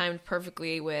that they timed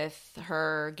perfectly with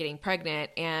her getting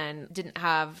pregnant and didn't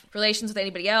have relations with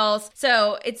anybody else.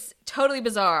 So it's totally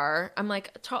bizarre. I'm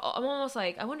almost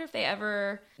like, I wonder if they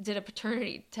ever did a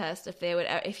paternity test,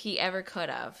 if he ever could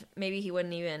have. Maybe he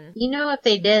wouldn't even. You know, if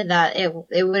they did that, it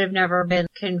would have never been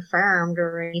confirmed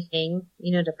or anything,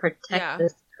 you know, to protect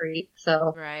this creep.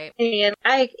 So, right. And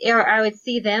I would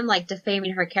see them, like,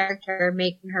 defaming her character,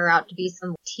 making her out to be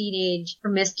some teenage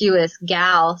promiscuous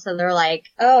gal. So they're like,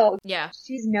 oh, yeah,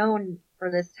 she's known for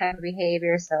this type of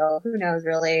behavior, so who knows,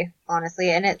 really,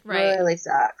 honestly, and it really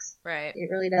sucks. Right.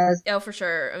 It really does. Oh, for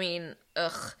sure. I mean,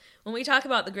 ugh. When we talk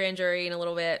about the grand jury in a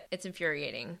little bit, it's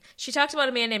infuriating. She talked about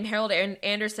a man named Harold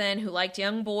Anderson who liked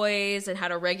young boys and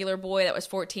had a regular boy that was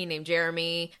 14 named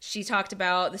Jeremy. She talked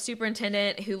about the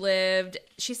superintendent who lived,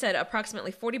 she said,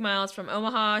 approximately 40 miles from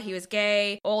Omaha. He was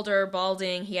gay, older,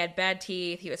 balding, he had bad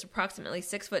teeth, he was approximately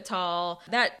 6 foot tall.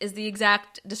 That is the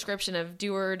exact description of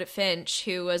Deward Finch,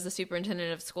 who was the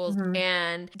superintendent of schools. Mm-hmm.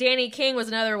 And Danny King was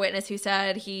another witness who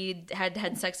said he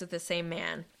had sex with the same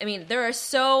man. I mean, there is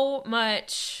so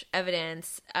much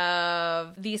evidence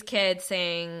of these kids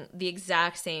saying the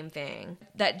exact same thing.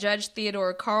 That Judge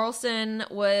Theodore Carlson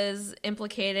was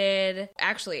implicated.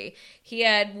 Actually, he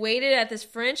had waited at this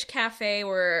French cafe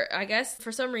where, I guess,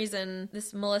 for some reason,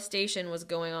 this molestation was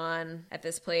going on at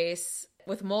this place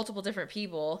with multiple different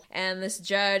people, and this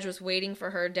judge was waiting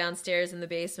for her downstairs in the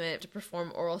basement to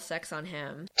perform oral sex on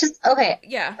him. Okay.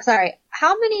 Yeah. Sorry.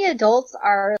 How many adults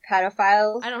are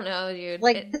pedophiles? I don't know, dude.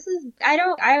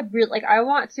 I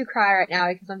want to cry right now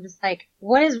because I'm just like,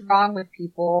 what is wrong with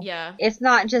people? Yeah. It's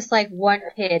not just like one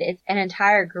kid, it's an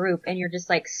entire group, and you're just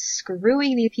like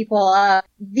screwing these people up.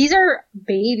 These are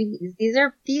babies.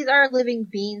 These are living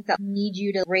beings that need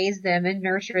you to raise them and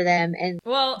nurture them and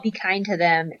be kind to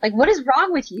them. Like, what is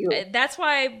wrong with you? That's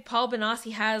why Paul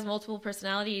Benassi has multiple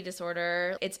personality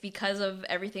disorder. It's because of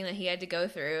everything that he had to go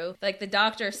through. Like, the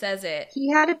doctor says it. He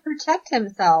had to protect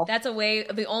himself. That's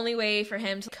the only way for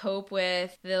him to cope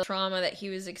with the trauma that he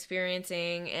was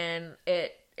experiencing, and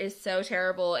it is so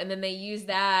terrible. And then they use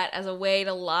that as a way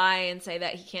to lie and say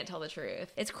that he can't tell the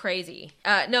truth. It's crazy.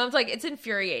 No, it's like, it's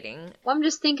infuriating. Well, I'm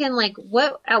just thinking, like,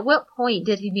 at what point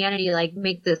did humanity, like,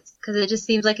 make this? Because it just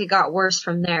seems like it got worse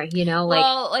from there, you know? Like,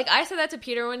 well, like, I said that to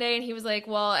Peter one day, and he was like,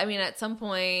 well, I mean, at some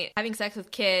point, having sex with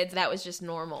kids, that was just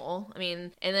normal. I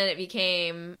mean, and then it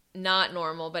became not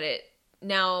normal, but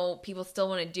now people still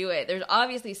want to do it. There's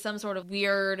obviously some sort of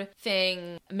weird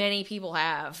thing many people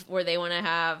have where they want to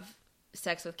have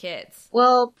sex with kids.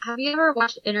 Well, have you ever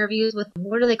watched interviews with,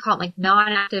 what do they call it, like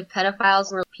non-active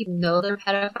pedophiles, where people know they're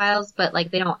pedophiles, but like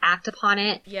they don't act upon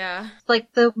it? Yeah. It's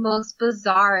like the most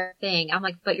bizarre thing. I'm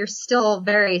like, but you're still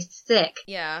very sick.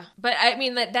 Yeah. But I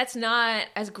mean, that's not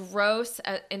as gross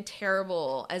and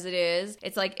terrible as it is.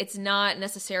 It's like, it's not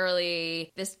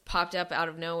necessarily this popped up out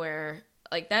of nowhere.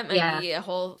 Like, that might be a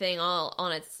whole thing all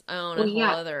on its own, a whole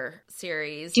other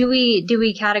series. Do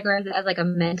we categorize it as like a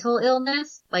mental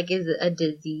illness? Like, is it a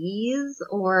disease,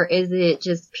 or is it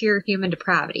just pure human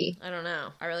depravity? I don't know.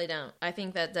 I really don't. I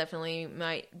think that definitely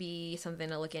might be something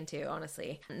to look into,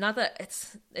 honestly. Not that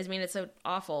it's so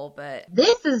awful, but...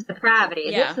 This is depravity.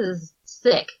 Yeah. This is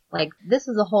sick. Like, this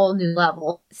is a whole new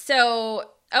level. So...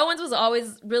 Owens was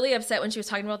always really upset when she was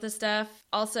talking about this stuff.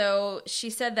 Also, she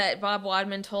said that Bob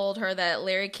Wadman told her that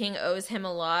Larry King owes him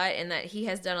a lot and that he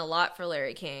has done a lot for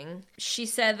Larry King. She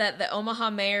said that the Omaha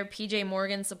mayor, P.J.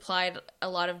 Morgan, supplied a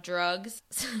lot of drugs.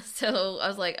 So I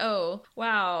was like, oh,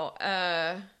 wow.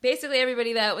 Basically,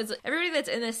 everybody that's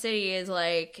in this city is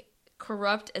like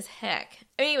corrupt as heck.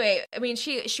 Anyway, I mean,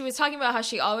 she was talking about how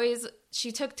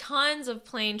she took tons of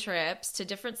plane trips to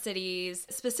different cities,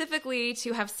 specifically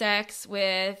to have sex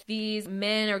with these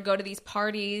men or go to these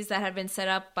parties that had been set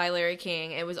up by Larry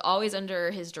King. It was always under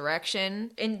his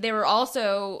direction. And there were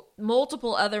also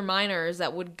multiple other minors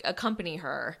that would accompany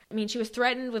her. I mean, she was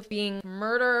threatened with being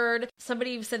murdered.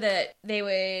 Somebody said that they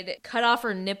would cut off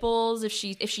her nipples if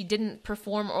she didn't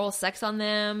perform oral sex on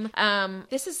them.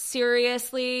 This is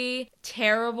seriously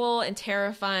terrible and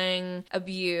terrifying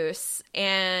abuse.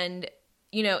 And...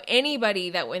 you know,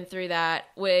 anybody that went through that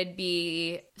would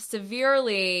be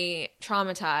severely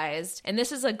traumatized. And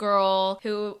this is a girl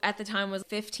who at the time was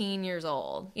 15 years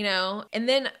old, you know? And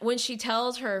then when she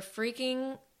tells her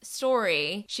freaking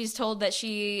story, she's told that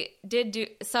she did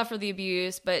suffer the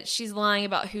abuse, but she's lying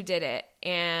about who did it.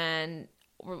 And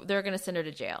they're going to send her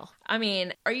to jail. I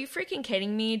mean, are you freaking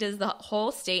kidding me? Does the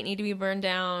whole state need to be burned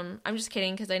down? I'm just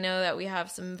kidding, because I know that we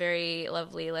have some very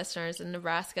lovely listeners in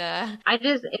Nebraska.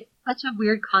 It's such a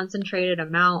weird concentrated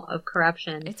amount of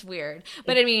corruption. It's weird.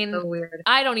 But I mean, so weird.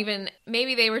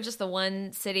 Maybe they were just the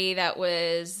one city that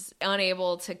was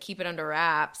unable to keep it under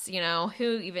wraps, you know?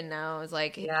 Who even knows,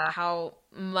 like, how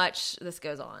much this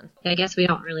goes on. I guess we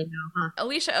don't really know, huh?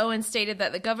 Alicia Owens stated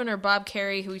that the governor, Bob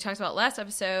Kerrey, who we talked about last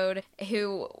episode,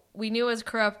 who we knew was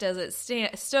corrupt as it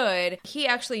stood, he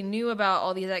actually knew about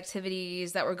all these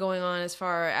activities that were going on as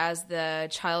far as the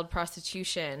child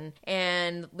prostitution,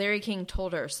 and Larry King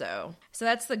told her so. So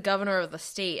that's the governor of the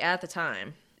state at the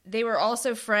time. They were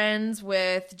also friends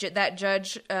with that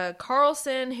Judge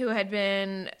Carlson, who had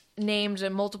been named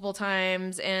multiple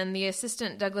times, and the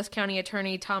assistant Douglas County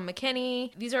attorney Tom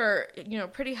McKinney. These are,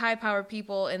 pretty high-powered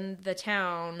people in the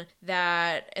town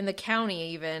in the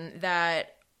county even,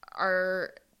 that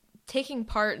are taking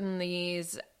part in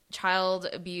these child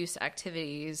abuse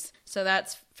activities. So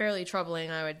that's fairly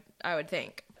troubling, I would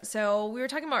think. So we were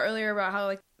talking about earlier about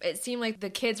how it seemed like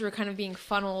the kids were kind of being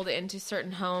funneled into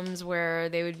certain homes where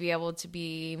they would be able to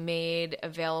be made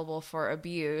available for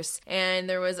abuse. And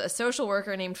there was a social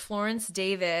worker named Florence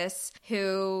Davis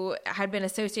who had been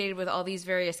associated with all these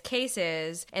various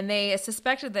cases, and they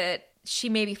suspected that she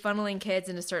may be funneling kids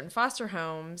into certain foster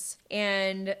homes.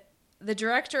 And the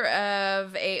director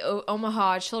of a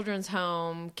Omaha children's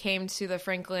home came to the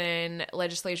Franklin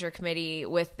Legislature Committee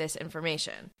with this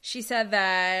information. She said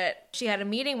that she had a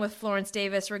meeting with Florence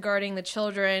Davis regarding the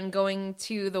children going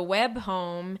to the Webb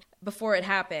home before it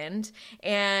happened,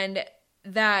 and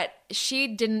that she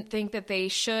didn't think that they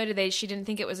should. She didn't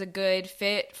think it was a good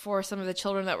fit for some of the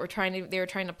children that they were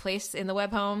trying to place in the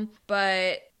Webb home,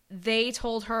 but they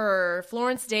told her,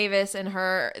 Florence Davis and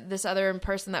this other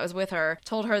person that was with her,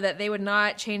 told her that they would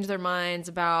not change their minds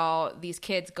about these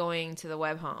kids going to the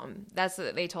Webb home. That's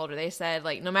what they told her. They said,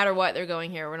 no matter what, they're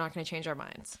going here. We're not going to change our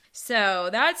minds. So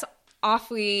that's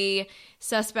awfully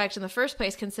suspect in the first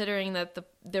place, considering that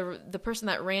the person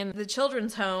that ran the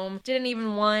children's home didn't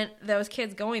even want those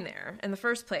kids going there in the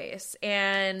first place.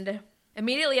 And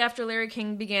immediately after Larry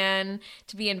King began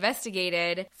to be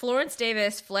investigated, Florence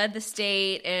Davis fled the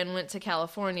state and went to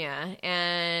California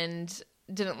and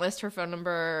didn't list her phone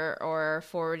number or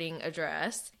forwarding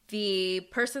address. The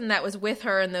person that was with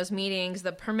her in those meetings,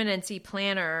 the permanency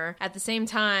planner, at the same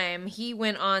time, he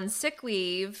went on sick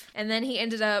leave, and then he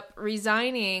ended up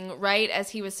resigning right as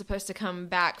he was supposed to come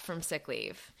back from sick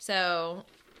leave. So,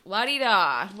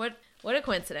 la-di-da. What a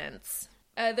coincidence.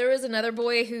 There was another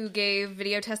boy who gave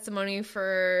video testimony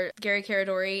for Gary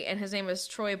Caradori, and his name was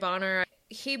Troy Bonner.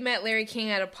 He met Larry King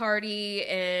at a party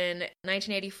in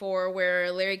 1984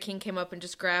 where Larry King came up and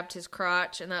just grabbed his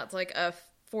crotch, and that's a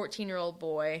 14-year-old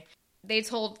boy. They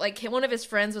told, one of his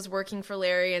friends was working for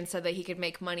Larry and said that he could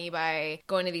make money by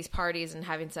going to these parties and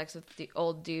having sex with the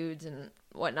old dudes and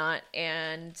whatnot.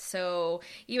 And so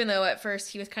even though at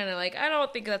first he was kind of I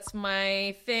don't think that's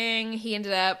my thing, he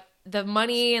ended up, the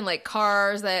money and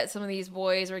cars that some of these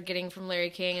boys were getting from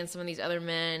Larry King and some of these other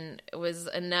men was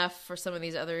enough for some of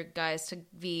these other guys to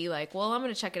be well, I'm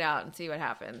going to check it out and see what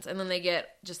happens. And then they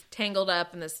get just tangled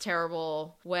up in this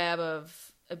terrible web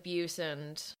of abuse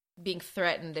and being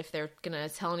threatened if they're going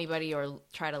to tell anybody or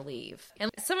try to leave. And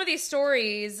some of these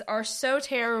stories are so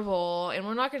terrible, and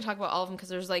we're not going to talk about all of them because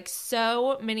there's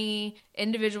so many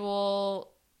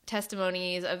individual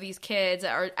testimonies of these kids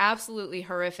that are absolutely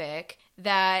horrific,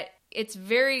 that it's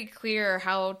very clear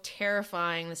how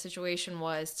terrifying the situation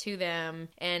was to them,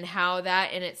 and how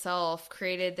that in itself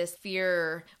created this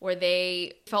fear where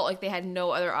they felt like they had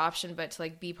no other option but to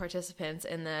be participants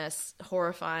in this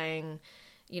horrifying,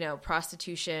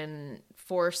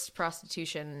 forced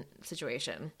prostitution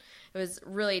situation. It was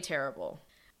really terrible.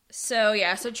 So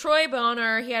Troy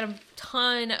Bonner, he had a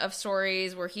ton of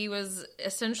stories where he was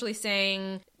essentially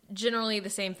saying generally the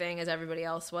same thing as everybody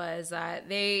else was, that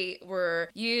they were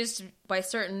used by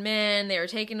certain men, they were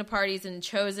taken to parties and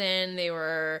chosen,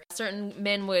 certain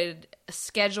men would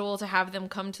schedule to have them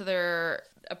come to their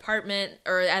apartment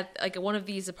or at one of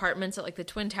these apartments at the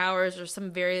Twin Towers or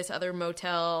some various other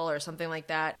motel or something like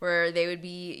that, where they would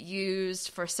be used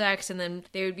for sex and then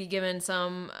they would be given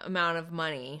some amount of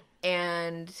money.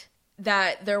 And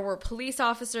that there were police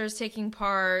officers taking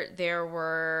part, there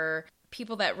were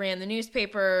people that ran the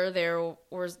newspaper, there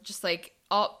was just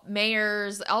all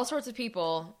mayors, all sorts of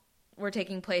people were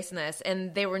taking place in this,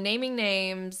 and they were naming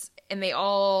names, and they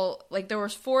all, there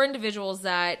was 4 individuals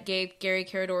that gave Gary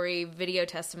Caradori video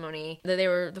testimony, that they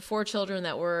were the 4 children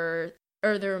that were,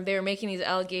 or they were making these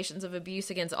allegations of abuse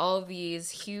against all of these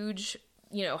huge,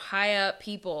 high up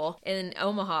people in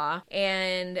Omaha,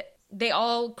 and they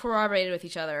all corroborated with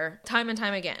each other time and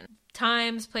time again.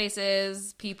 Times,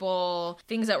 places, people,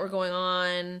 things that were going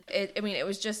on. It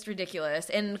was just ridiculous.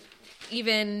 And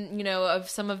even, of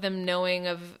some of them knowing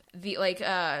of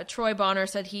the, Troy Bonner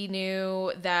said he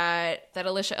knew that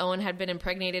Alicia Owen had been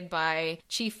impregnated by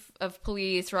Chief of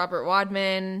Police Robert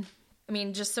Wadman.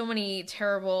 Just so many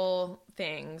terrible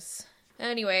things.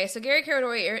 Anyway, so Gary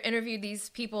Caradori interviewed these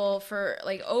people for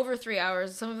over 3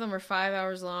 hours. Some of them were 5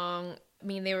 hours long.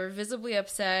 They were visibly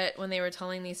upset when they were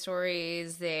telling these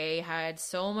stories. They had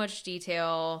so much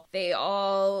detail. They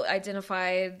all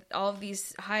identified all of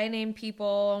these high-named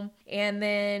people, and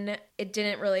then it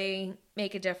didn't really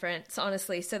make a difference,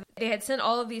 honestly. So they had sent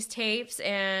all of these tapes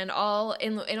and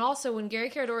also when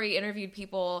Gary Caradori interviewed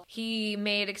people, he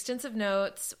made extensive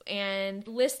notes and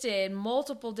listed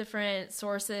multiple different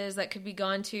sources that could be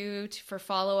gone to for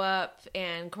follow-up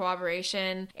and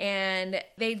corroboration. And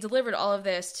they delivered all of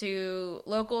this to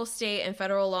local, state, and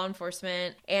federal law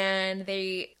enforcement. And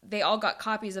they all got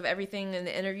copies of everything in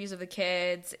the interviews of the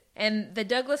kids. And the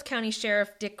Douglas County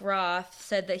Sheriff Dick Roth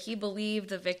said that he believed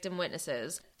the victim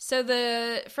witnesses. So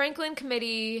the Franklin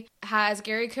Committee has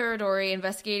Gary Caradori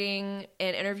investigating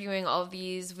and interviewing all of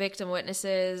these victim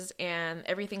witnesses, and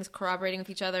everything's corroborating with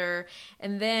each other.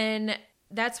 And then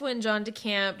that's when John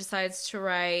DeCamp decides to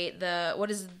write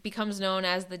becomes known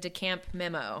as the DeCamp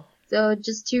Memo. So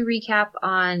just to recap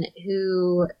on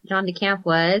who John DeCamp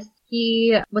was,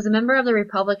 he was a member of the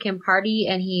Republican Party,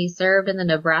 and he served in the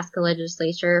Nebraska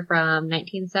legislature from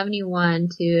 1971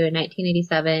 to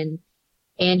 1987,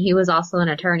 and he was also an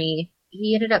attorney.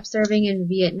 He ended up serving in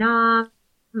Vietnam,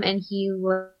 and he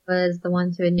was the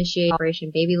one to initiate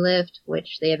Operation Baby Lift,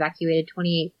 which they evacuated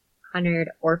 2,800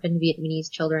 orphaned Vietnamese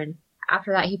children.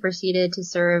 After that, he proceeded to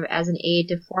serve as an aide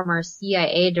to former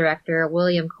CIA Director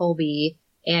William Colby,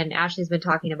 and Ashley's been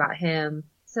talking about him.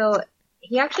 So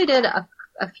he actually did a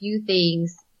few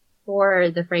things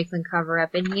for the Franklin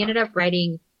cover-up, and he ended up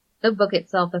writing the book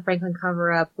itself, The Franklin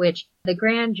Cover-Up, which the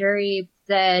grand jury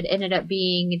said ended up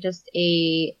being just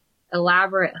a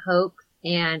elaborate hoax,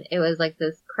 and it was like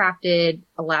this crafted,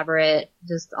 elaborate,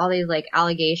 just all these like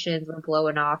allegations were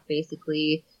blowing off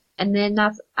basically. And then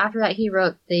after that he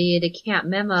wrote the DeCamp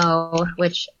Memo,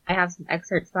 which I have some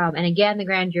excerpts from, and again the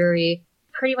grand jury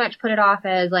pretty much put it off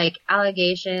as like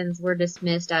allegations were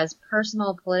dismissed as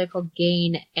personal political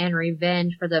gain and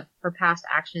revenge for past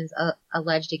actions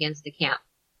alleged against DeCamp.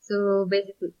 So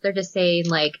basically they're just saying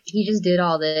like he just did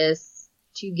all this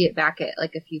to get back at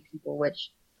like a few people,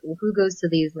 which who goes to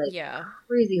these like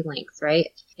crazy lengths, right?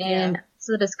 And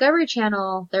so the Discovery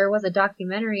Channel, there was a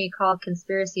documentary called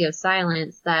Conspiracy of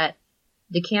Silence that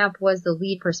DeCamp was the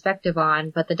lead perspective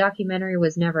on, but the documentary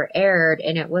was never aired,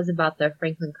 and it was about the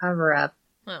Franklin cover-up.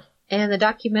 Huh. And the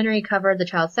documentary covered the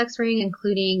child sex ring,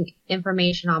 including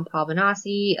information on Paul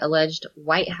Bonacci, alleged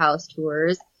White House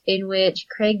tours, in which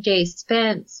Craig J.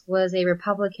 Spence was a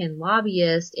Republican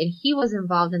lobbyist, and he was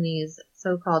involved in these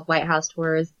so-called White House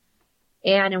tours.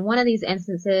 And in one of these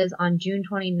instances, on June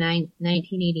 29th,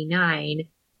 1989,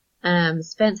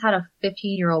 Spence had a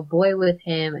 15-year-old boy with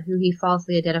him who he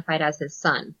falsely identified as his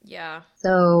son. Yeah.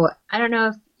 So I don't know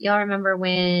if y'all remember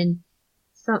when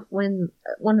one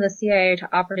of the CIA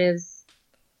operatives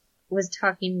was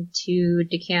talking to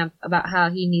DeCamp about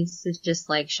how he needs to just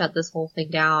like shut this whole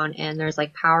thing down, and there's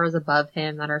like powers above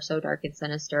him that are so dark and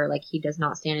sinister, like he does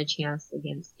not stand a chance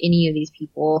against any of these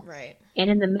people. Right. And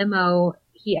in the memo,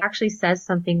 he actually says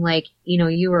something like,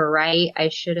 you were right, I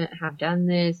shouldn't have done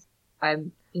this.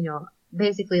 I'm,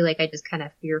 basically like I just kind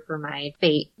of fear for my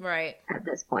fate. Right. At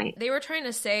this point. They were trying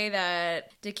to say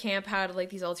that DeCamp had like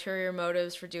these ulterior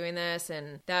motives for doing this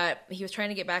and that he was trying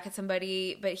to get back at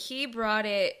somebody, but he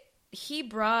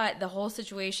brought the whole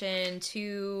situation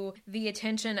to the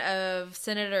attention of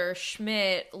Senator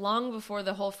Schmidt long before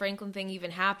the whole Franklin thing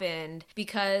even happened,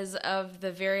 because of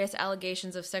the various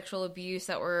allegations of sexual abuse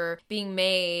that were being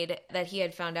made that he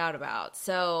had found out about.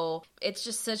 So it's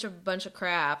just such a bunch of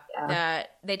crap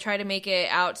that they try to make it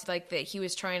out to like that he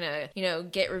was trying to,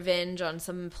 get revenge on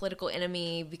some political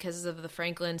enemy because of the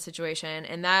Franklin situation.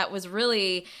 And that was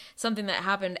really something that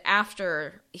happened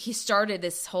after he started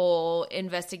this whole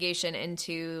investigation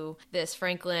into this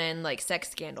Franklin like sex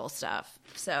scandal stuff.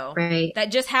 So that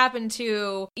just happened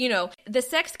to, the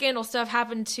sex scandal stuff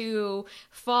happened to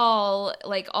fall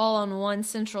like all on one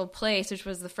central place, which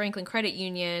was the Franklin Credit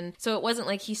Union. So it wasn't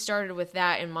like he started with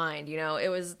that in mind, it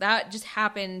was that just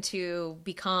happened to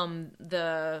become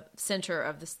the center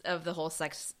of the whole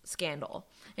sex scandal.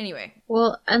 Anyway.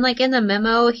 Well, and like in the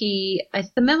memo,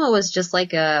 the memo was just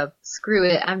like a screw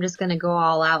it, I'm just gonna go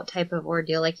all out type of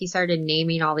ordeal. Like he started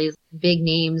naming all these big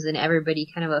names and everybody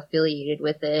kind of affiliated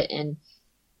with it, and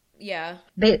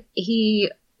but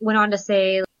he went on to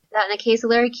say that in the case of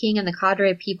Larry King and the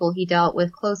cadre of people he dealt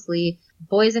with closely,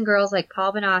 boys and girls like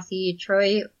Paul Bonacci,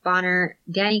 Troy Bonner,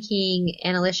 Danny King,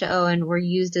 and Alicia Owen were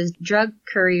used as drug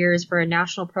couriers for a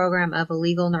national program of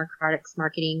illegal narcotics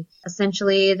marketing.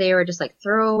 Essentially, they were just like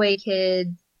throwaway kids,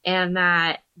 and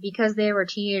that because they were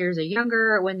teenagers or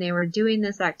younger when they were doing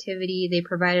this activity, they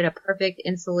provided a perfect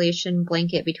insulation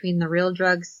blanket between the real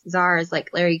drug czars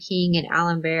like Larry King and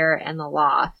Alan Baer and the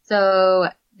law. So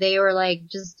they were like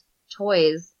just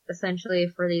toys essentially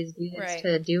for these dudes right.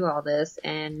 to do all this,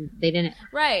 and they didn't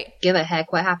right. give a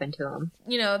heck what happened to them.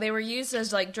 You know, they were used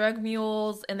as like drug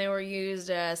mules, and they were used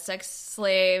as sex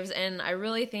slaves, and I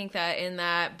really think that in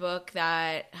that book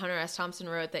that Hunter S. Thompson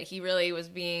wrote, that he really was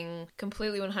being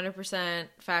completely 100%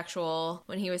 factual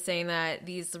when he was saying that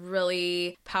these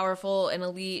really powerful and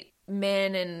elite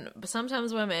men and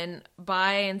sometimes women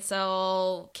buy and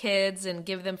sell kids and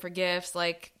give them for gifts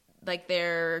like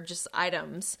they're just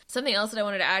items. Something else that I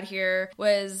wanted to add here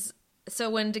was, so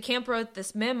when DeCamp wrote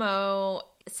this memo,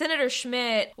 Senator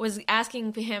Schmidt was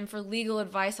asking him for legal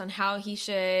advice on how he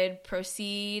should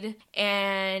proceed,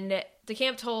 and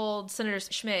DeCamp told Senator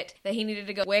Schmidt that he needed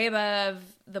to go way above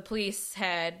the police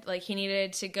head. Like, he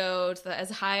needed to go to as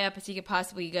high up as he could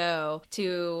possibly go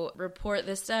to report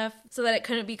this stuff so that it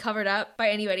couldn't be covered up by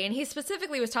anybody. And he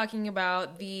specifically was talking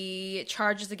about the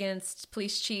charges against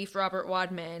Police Chief Robert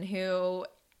Wadman, who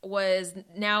was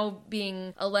now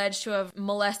being alleged to have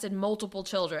molested multiple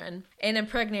children and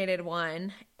impregnated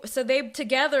one. So they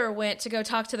together went to go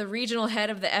talk to the regional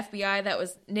head of the FBI, that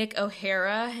was Nick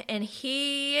O'Hara, and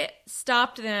he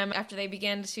stopped them after they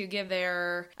began to give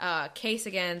their case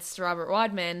against Robert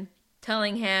Wadman,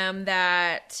 telling him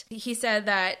that he said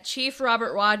that Chief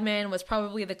Robert Wadman was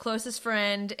probably the closest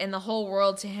friend in the whole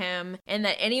world to him, and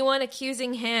that anyone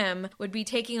accusing him would be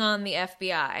taking on the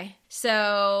FBI.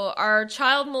 So our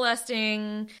child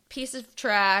molesting piece of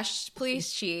trash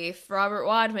police chief, Robert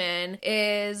Wadman,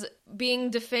 is being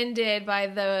defended by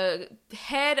the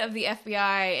head of the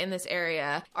FBI in this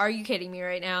area. Are you kidding me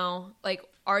right now? Like,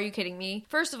 are you kidding me?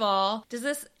 First of all, does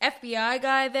this FBI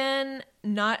guy then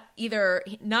not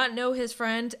know his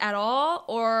friend at all,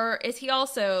 or is he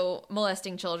also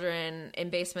molesting children in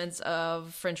basements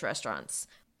of French restaurants?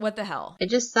 What the hell? It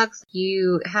just sucks.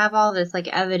 You have all this like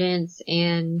evidence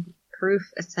and proof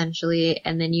essentially,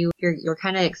 and then you're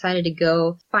kind of excited to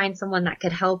go find someone that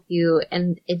could help you,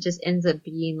 and it just ends up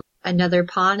being another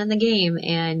pawn in the game,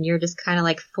 and you're just kind of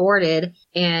like thwarted,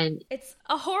 and it's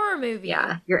a horror movie.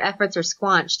 Yeah, your efforts are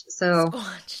squanched.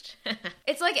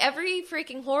 It's like every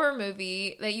freaking horror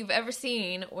movie that you've ever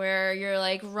seen where you're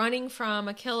like running from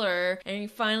a killer and you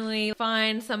finally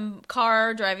find some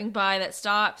car driving by that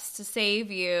stops to save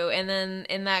you, and then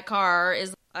in that car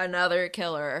is another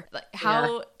killer. Like,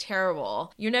 how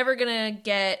terrible. You're never gonna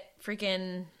get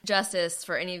freaking justice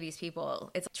for any of these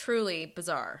people. It's truly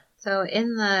bizarre. So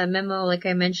in the memo, like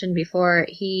I mentioned before,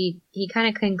 he kind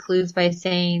of concludes by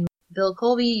saying, Bill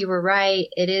Colby, you were right.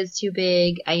 It is too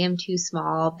big. I am too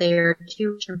small. They're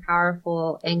too rich and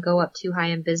powerful and go up too high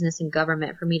in business and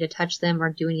government for me to touch them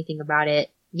or do anything about it.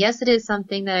 Yes, it is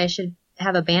something that I should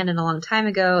have abandoned a long time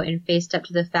ago and faced up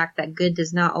to the fact that good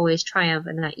does not always triumph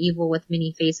and that evil with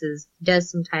many faces does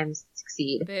sometimes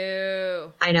succeed.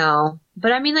 Boo. I know.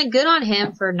 But I mean, like, good on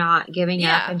him for not giving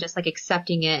up and just like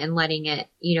accepting it and letting it,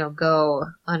 go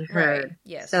unheard. Right.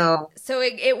 Yes. So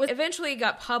it was eventually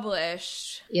got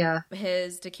published. Yeah.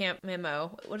 His DeCamp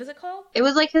memo. What is it called? It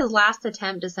was like his last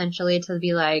attempt essentially to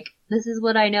be like, this is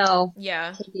what I know.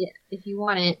 Yeah. Take it if you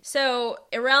want it. So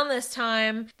around this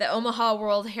time, the Omaha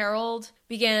World Herald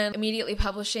began immediately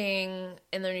publishing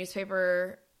in their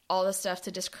newspaper all the stuff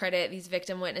to discredit these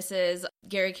victim witnesses.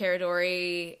 Gary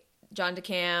Caradori, John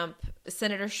DeCamp,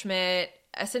 Senator Schmidt,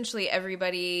 essentially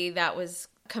everybody that was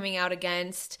coming out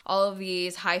against all of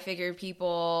these high-figured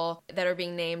people that are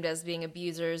being named as being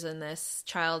abusers in this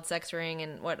child sex ring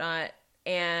and whatnot.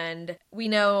 And we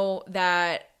know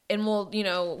that, and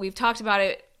we've talked about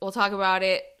it, we'll talk about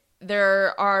it.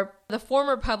 The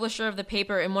former publisher of the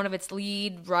paper and one of its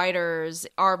lead writers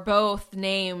are both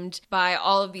named by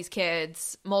all of these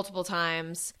kids multiple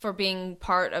times for being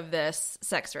part of this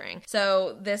sex ring.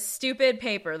 So this stupid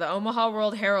paper, the Omaha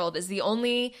World Herald, is the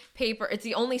only paper, it's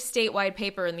the only statewide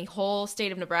paper in the whole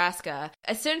state of Nebraska,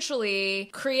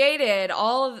 essentially created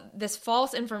all of this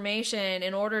false information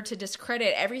in order to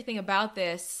discredit everything about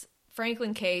this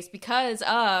Franklin case because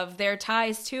of their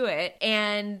ties to it.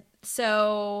 And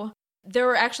so there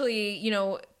were actually,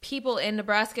 people in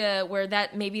Nebraska where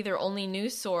that may be their only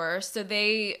news source. So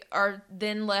they are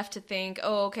then left to think,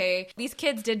 oh, okay, these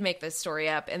kids did make this story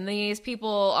up and these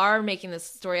people are making this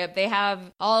story up. They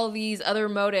have all of these other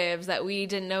motives that we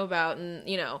didn't know about. And,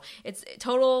 it's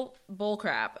total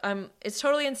bullcrap. It's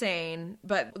totally insane,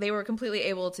 but they were completely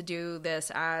able to do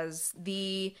this as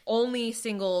the only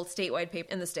single statewide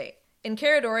paper in the state. And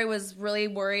Caradori was really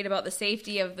worried about the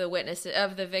safety of the witnesses,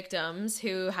 of the victims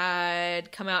who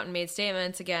had come out and made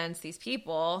statements against these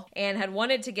people and had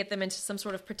wanted to get them into some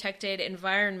sort of protected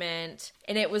environment.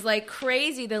 And it was like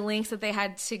crazy the lengths that they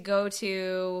had to go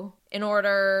to in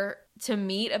order to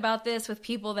meet about this with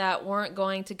people that weren't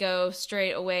going to go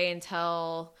straight away and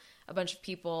tell a bunch of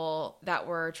people that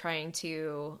were trying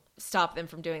to stop them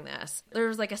from doing this. There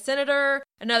was like a senator,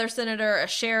 another senator, a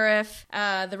sheriff,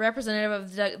 the representative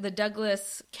of the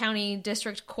Douglas County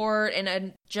District Court, and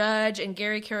a judge, and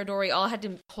Gary Caradori all had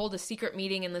to hold a secret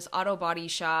meeting in this auto body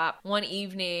shop one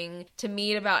evening to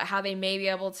meet about how they may be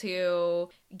able to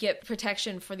get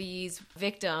protection for these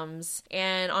victims.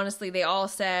 And honestly, they all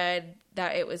said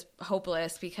that it was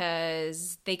hopeless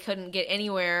because they couldn't get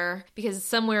anywhere, because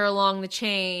somewhere along the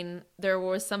chain there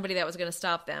was somebody that was going to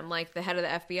stop them, like the head of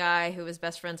the FBI who was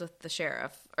best friends with the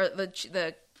sheriff, or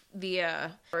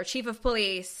or chief of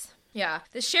police. Yeah,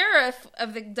 the sheriff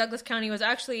of the Douglas County was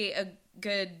actually a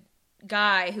good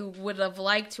guy who would have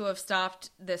liked to have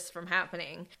stopped this from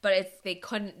happening, but they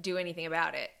couldn't do anything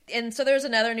about it. And so there's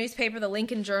another newspaper, the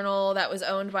Lincoln Journal, that was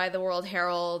owned by the World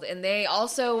Herald, and they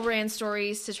also ran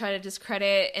stories to try to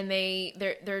discredit, and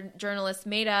their journalists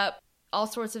made up all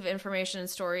sorts of information and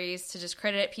stories to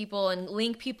discredit people and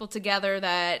link people together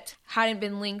that hadn't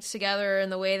been linked together in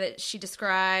the way that she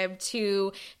described,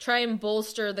 to try and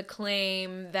bolster the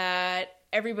claim that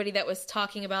everybody that was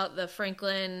talking about the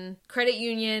Franklin Credit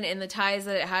Union and the ties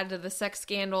that it had to the sex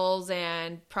scandals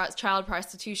and child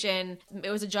prostitution, it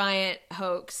was a giant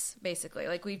hoax, basically,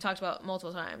 like we've talked about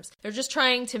multiple times. They're just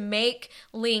trying to make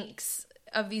links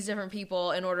of these different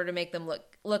people in order to make them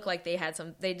look like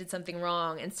they did something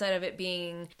wrong, instead of it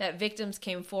being that victims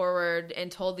came forward and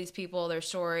told these people their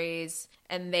stories,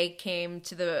 and they came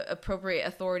to the appropriate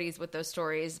authorities with those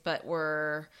stories, but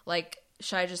were, like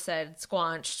Shai just said,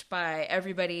 squanched by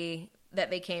everybody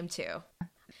that they came to.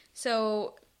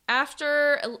 So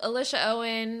after Alicia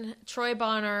Owen, Troy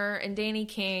Bonner, and Danny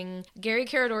King, Gary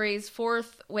Caradori's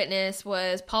fourth witness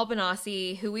was Paul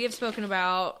Bonacci, who we have spoken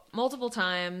about multiple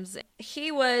times. He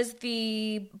was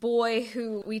the boy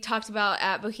who we talked about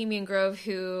at Bohemian Grove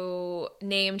who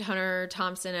named Hunter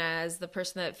Thompson as the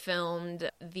person that filmed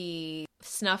the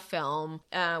snuff film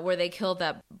where they killed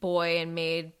that boy and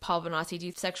made Paul Bonacci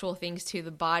do sexual things to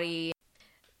the body.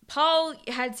 Paul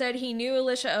had said he knew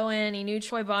Alicia Owen, he knew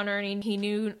Troy Bonner, and he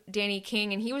knew Danny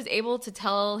King, and he was able to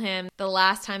tell him the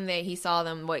last time that he saw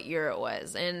them what year it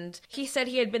was. And he said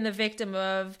he had been the victim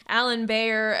of Alan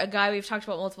Bayer, a guy we've talked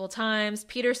about multiple times,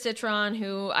 Peter Citron,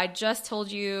 who I just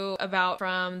told you about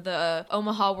from the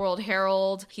Omaha World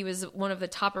Herald. He was one of the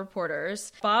top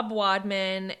reporters. Bob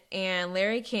Wadman and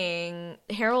Larry King,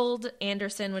 Harold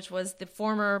Anderson, which was the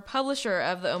former publisher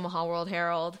of the Omaha World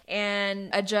Herald,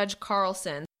 and a Judge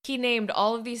Carlson. He named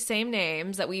all of these same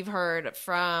names that we've heard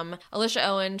from Alicia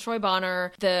Owen, Troy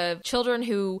Bonner, the children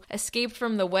who escaped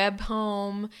from the Webb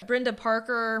home, Brenda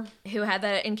Parker, who had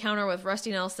that encounter with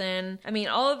Rusty Nelson. I mean,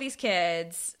 all of these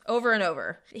kids over and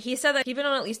over. He said that he'd been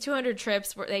on at least 200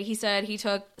 trips that he said he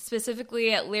took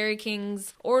specifically at Larry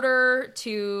King's order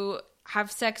to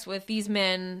have sex with these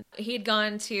men. He had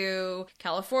gone to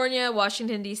California,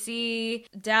 Washington, D.C.,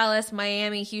 Dallas,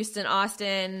 Miami, Houston,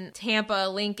 Austin, Tampa,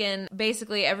 Lincoln.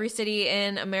 Basically every city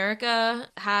in America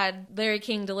had Larry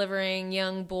King delivering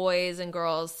young boys and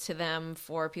girls to them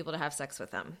for people to have sex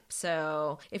with them.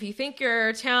 So if you think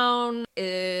your town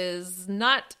is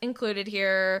not included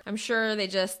here, I'm sure they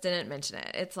just didn't mention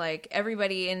it. It's like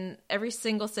everybody in every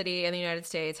single city in the United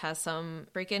States has some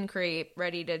freaking creep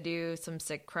ready to do some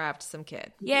sick crap to some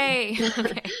kid. Yay!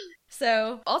 Okay.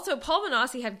 So, also, Paul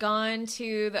Bonacci had gone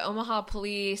to the Omaha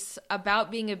police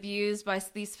about being abused by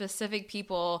these specific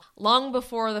people long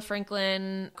before the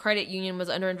Franklin Credit Union was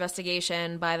under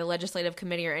investigation by the legislative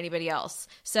committee or anybody else.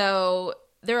 So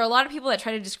there are a lot of people that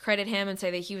try to discredit him and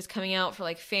say that he was coming out for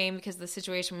like fame because the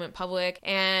situation went public.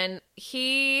 And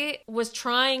he was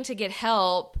trying to get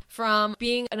help from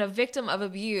being a victim of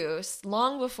abuse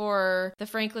long before the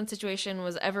Franklin situation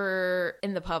was ever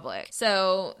in the public.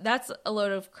 So that's a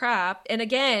load of crap. And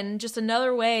again, just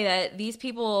another way that these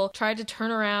people tried to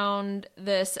turn around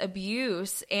this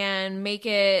abuse and make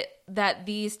it that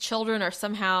these children are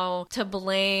somehow to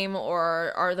blame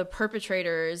or are the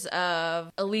perpetrators of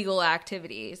illegal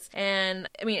activities. And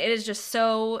I mean, it is just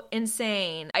so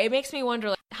insane. It makes me wonder,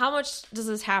 like, how much does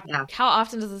this happen? Yeah. How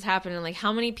often does this happen? And like,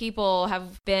 how many people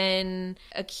have been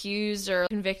accused or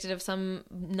convicted of some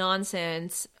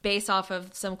nonsense based off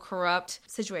of some corrupt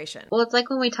situation? Well, it's like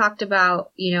when we talked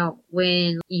about,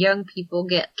 when young people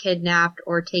get kidnapped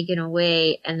or taken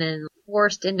away and then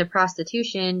forced into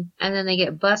prostitution, and then they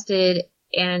get busted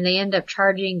and they end up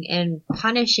charging and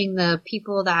punishing the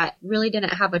people that really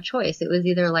didn't have a choice. It was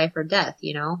either life or death,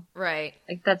 Right.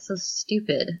 Like, that's so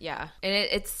stupid. Yeah. And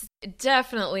it's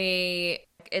definitely,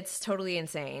 it's totally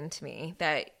insane to me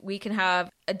that we can have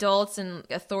adults and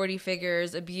authority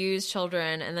figures abuse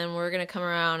children, and then we're going to come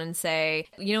around and say,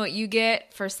 you know what you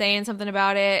get for saying something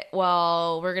about it?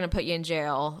 Well, we're going to put you in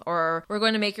jail, or we're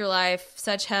going to make your life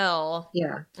such hell.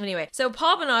 Yeah. Anyway, so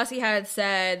Paul Bonacci had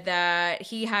said that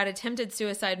he had attempted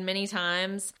suicide many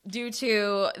times due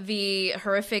to the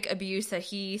horrific abuse that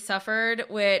he suffered,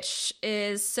 which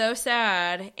is so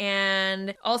sad.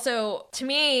 And also, to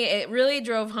me, it really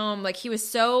drove home, like, he was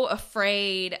so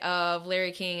afraid of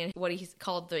Larry King and what he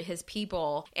called his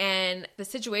people, and the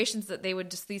situations that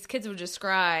these kids would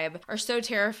describe are so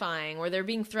terrifying, where they're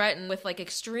being threatened with like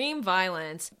extreme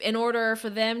violence in order for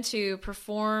them to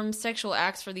perform sexual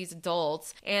acts for these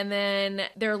adults, and then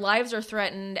their lives are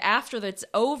threatened after that's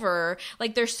over.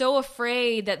 Like, they're so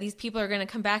afraid that these people are going to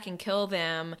come back and kill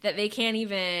them that they can't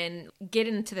even get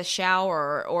into the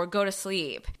shower or go to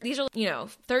sleep. These are,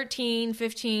 13,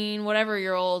 15, whatever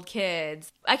year old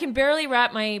kids. I can barely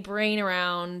wrap my brain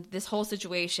around this whole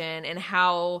situation and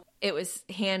how it was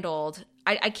handled.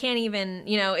 I can't even,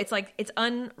 it's like, it's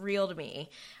unreal to me.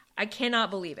 I cannot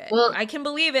believe it. Well, I can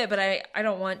believe it, but I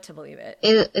don't want to believe it.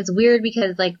 It's weird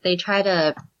because, like, they try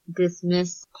to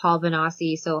dismiss Paul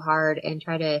Bonacci so hard and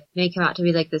try to make him out to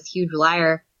be like this huge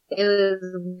liar. It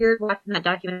was weird watching that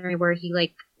documentary where he,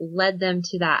 like, led them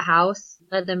to that house,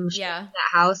 to that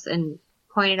house, and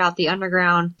pointed out the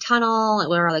underground tunnel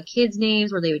where all the kids'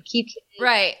 names, where they would keep kids.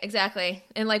 Right, exactly.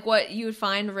 And like what you would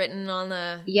find written on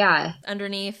the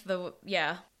underneath the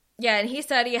Yeah, and he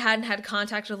said he hadn't had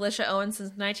contact with Alicia Owen since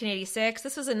 1986.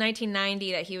 This was in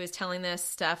 1990 that he was telling this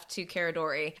stuff to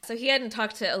Caradori. So he hadn't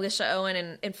talked to Alicia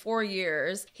Owen in 4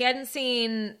 years. He hadn't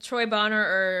seen Troy Bonner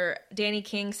or Danny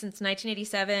King since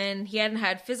 1987. He hadn't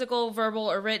had physical,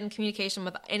 verbal, or written communication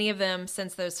with any of them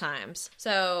since those times.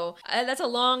 So that's a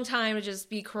long time to just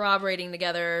be corroborating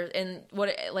together in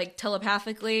like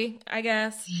telepathically, I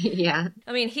guess. Yeah.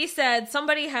 I mean, he said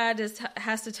somebody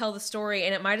has to tell the story,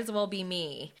 and it might as well be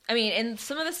me. I mean, and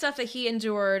some of the stuff that he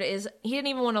endured is, he didn't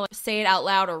even want to say it out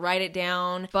loud or write it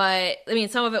down, but I mean,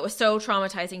 some of it was so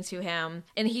traumatizing to him.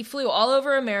 And he flew all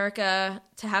over America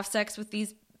to have sex with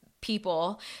these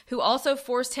people who also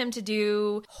forced him to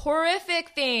do horrific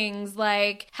things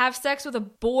like have sex with a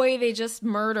boy they just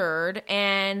murdered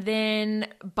and then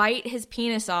bite his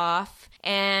penis off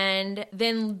and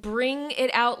then bring it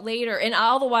out later. And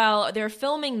all the while they're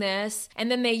filming this,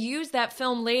 and then they use that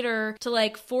film later to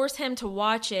like force him to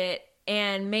watch it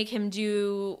and make him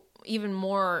do even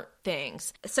more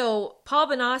things. So Paul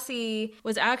Bonacci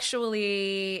was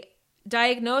actually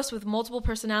diagnosed with multiple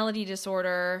personality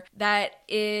disorder that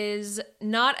is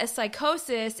not a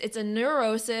psychosis, it's a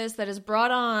neurosis that is brought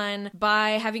on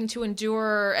by having to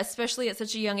endure, especially at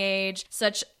such a young age,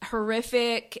 such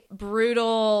horrific,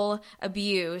 brutal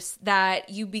abuse that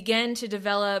you begin to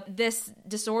develop this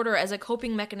disorder as a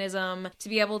coping mechanism to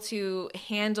be able to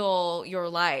handle your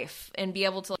life and be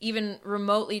able to even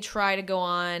remotely try to go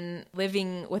on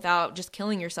living without just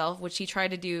killing yourself, which he tried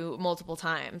to do multiple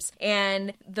times.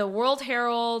 And the World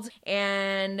Herald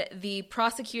and the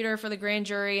prosecutor for the grand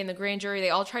jury and the grand jury, they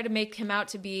all try to make him out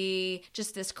to be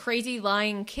just this crazy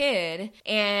lying kid.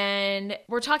 And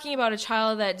we're talking about a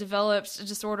child that developed a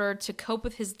disorder to cope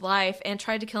with his life and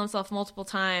tried to kill himself multiple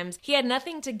times. He had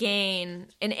nothing to gain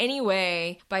in any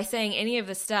way by saying any of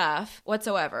this stuff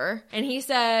whatsoever. And he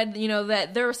said,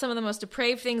 that there were some of the most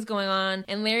depraved things going on,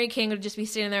 and Larry King would just be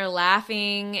sitting there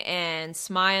laughing and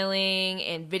smiling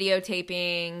and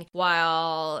videotaping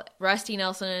while Rusty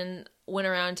Nelson went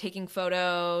around taking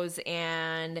photos,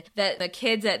 and that the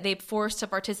kids that they forced to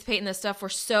participate in this stuff were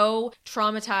so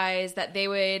traumatized that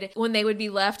when they would be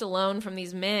left alone from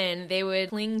these men, they would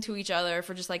cling to each other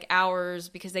for just like hours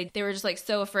because they were just like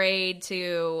so afraid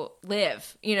to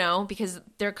live, because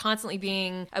they're constantly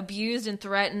being abused and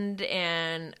threatened.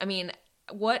 And I mean,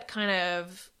 what kind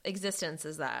of existence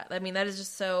is that? I mean, that is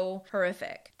just so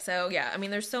horrific. So yeah, I mean,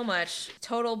 there's so much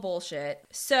total bullshit.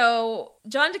 So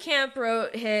John DeCamp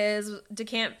wrote his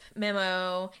DeCamp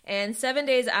memo, and 7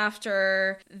 days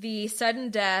after the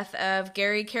sudden death of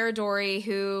Gary Caradori,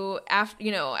 who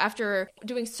after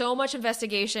doing so much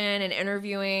investigation and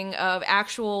interviewing of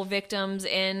actual victims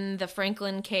in the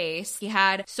Franklin case, he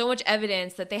had so much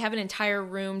evidence that they have an entire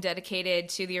room dedicated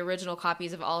to the original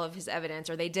copies of all of his evidence,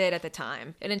 or they did at the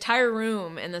time, an entire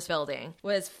room, and in this building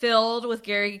was filled with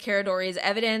Gary Caradori's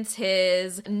evidence,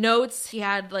 his notes. He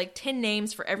had like 10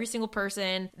 names for every single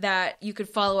person that you could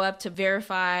follow up to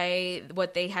verify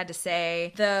what they had to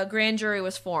say. The grand jury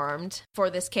was formed for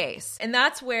this case. And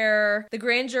that's where the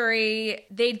grand jury,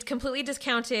 they completely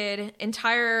discounted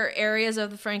entire areas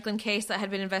of the Franklin case that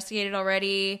had been investigated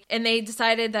already. And they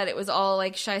decided that it was all,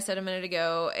 like Shai said a minute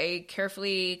ago, a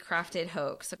carefully crafted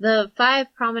hoax. The 5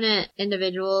 prominent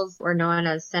individuals were known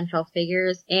as central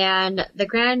figures, and the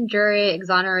grand jury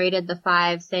exonerated the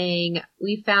 5, saying,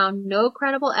 "We found no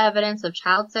credible evidence of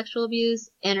child sexual abuse,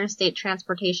 interstate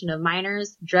transportation of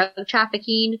minors, drug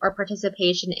trafficking, or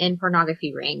participation in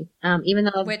pornography ring." Even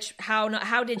though... Which, how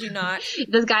did you not?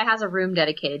 This guy has a room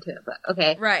dedicated to it, but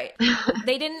okay. Right.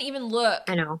 They didn't even look.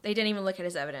 I know. They didn't even look at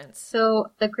his evidence.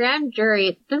 So the grand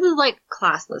jury, this is like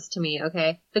classless to me,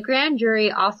 okay? The grand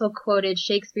jury also quoted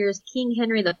Shakespeare's King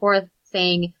Henry IV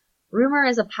saying, "Rumor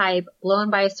is a pipe blown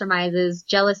by surmises,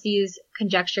 jealousies,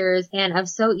 conjectures, and of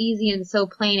so easy and so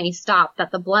plain a stop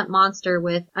that the blunt monster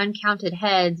with uncounted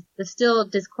heads, the still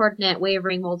discordant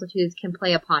wavering multitudes can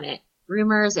play upon it.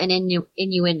 Rumors and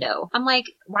innuendo." I'm like,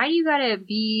 why do you gotta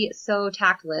be so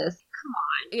tactless? Come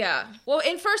on. Yeah. Well,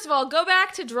 and first of all, go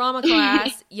back to drama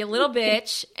class, you little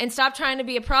bitch, and stop trying to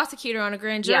be a prosecutor on a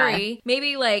grand jury. Yeah.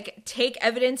 Maybe, like, take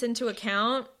evidence into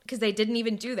account, because they didn't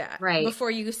even do that. Right. Before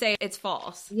you say it's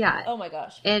false. Yeah. Oh my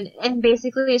gosh. And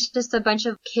basically it's just a bunch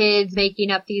of kids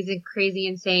making up these crazy,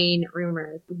 insane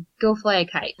rumors. Go fly a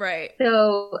kite. Right.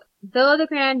 So, though the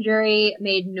grand jury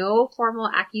made no formal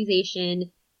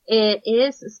accusation, it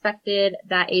is suspected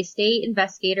that a state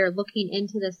investigator looking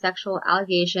into the sexual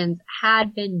allegations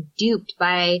had been duped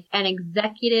by an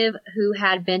executive who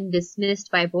had been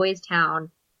dismissed by Boys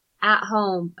Town at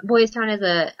home. Boys Town is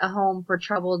a home for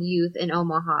troubled youth in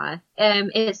Omaha.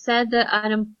 It said the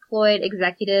unemployed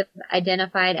executive,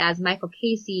 identified as Michael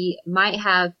Casey, might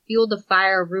have fueled the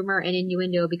fire of rumor and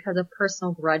innuendo because of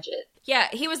personal grudges. Yeah,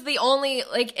 he was the only,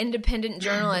 like, independent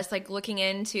journalist, like, looking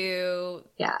into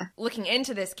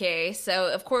this case.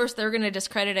 So, of course, they're going to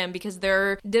discredit him because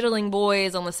they're diddling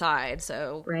boys on the side.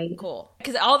 So, right. Cool.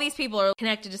 Because all these people are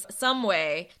connected some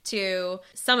way to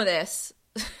some of this.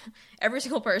 Every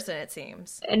single person, it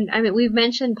seems. And I mean, we've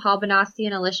mentioned Paul Bonacci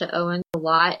and Alicia Owens a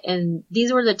lot, and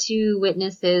these were the 2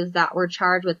 witnesses that were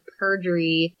charged with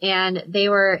perjury, and they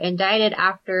were indicted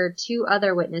after 2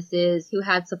 other witnesses who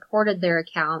had supported their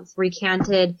accounts,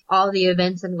 recanted all the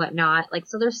events and whatnot. Like,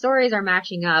 so their stories are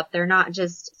matching up. They're not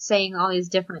just saying all these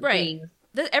different things.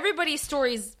 Everybody's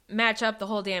stories match up the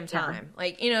whole damn time. Yeah.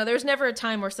 Like, you know, there's never a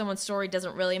time where someone's story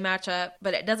doesn't really match up,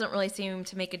 but it doesn't really seem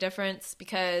to make a difference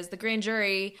because the grand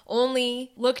jury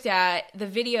only looked at the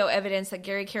video evidence that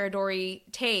Gary Caradori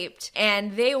taped,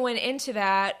 and they went into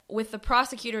that with the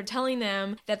prosecutor telling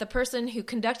them that the person who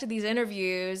conducted these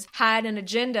interviews had an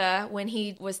agenda when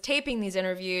he was taping these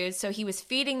interviews, so he was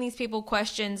feeding these people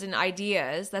questions and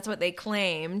ideas. That's what they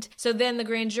claimed. So then the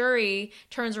grand jury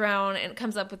turns around and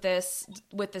comes up with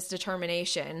this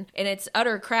determination. And it's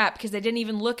utter crap because they didn't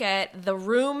even look at the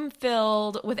room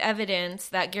filled with evidence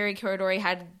that Gary Caradori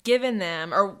had given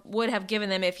them or would have given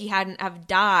them if he hadn't have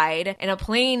died in a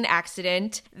plane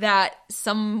accident that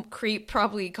some creep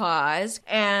probably caused.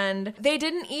 And they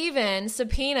didn't even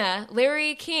subpoena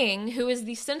Larry King, who is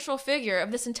the central figure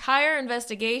of this entire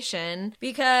investigation,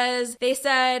 because they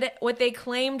said what they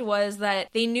claimed was that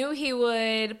they knew he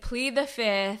would plead the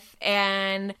fifth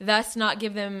and thus not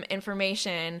give them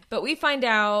information. But we find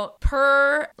out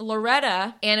per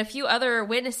Loretta and a few other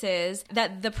witnesses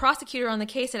that the prosecutor on the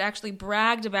case had actually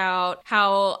bragged about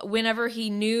how whenever he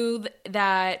knew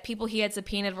that people he had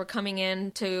subpoenaed were coming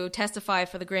in to testify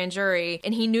for the grand jury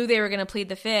and he knew they were going to plead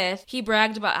the fifth, he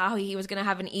bragged about how he was going to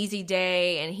have an easy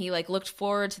day and he like looked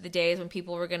forward to the days when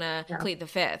people were going to plead the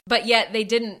fifth. But yet they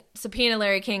didn't subpoena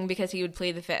Larry King because he would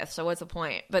plead the fifth. So what's the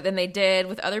point? But then they did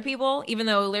with other people, even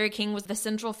though Larry King was the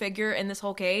central figure in this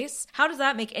whole case. How does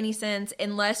that make any sense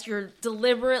unless you're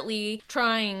deliberately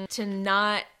trying to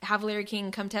not have Larry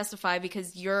King come testify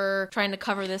because you're trying to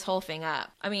cover this whole thing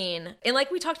up? I mean, and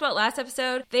like we talked about last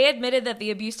episode, they admitted that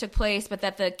the abuse took place, but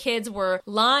that the kids were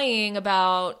lying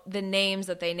about the names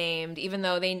that they named, even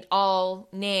though they all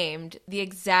named the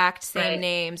exact same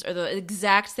names or the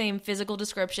exact same physical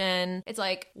description. It's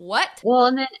like, what? Well,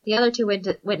 and then the other two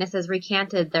witnesses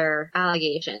recanted their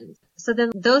allegations. So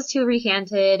then those two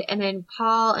recanted, and then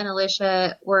Paul and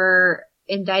Alicia were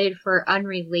indicted for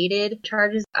unrelated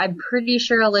charges. I'm pretty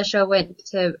sure Alicia went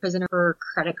to prison for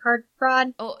credit card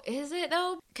fraud. Oh, is it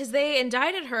though? Because they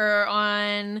indicted her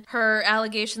on her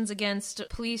allegations against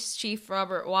Police Chief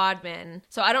Robert Wadman.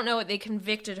 So I don't know what they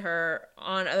convicted her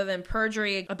on other than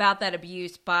perjury about that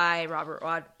abuse by Robert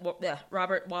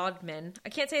Wadman. I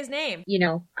can't say his name. You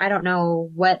know, I don't know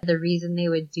what the reason they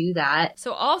would do that.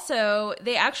 So also,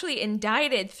 they actually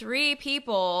indicted 3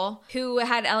 people who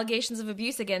had allegations of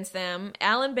abuse against them.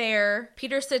 Alan Baer,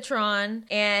 Peter Citron,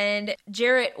 and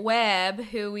Jarrett Webb,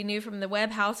 who we knew from the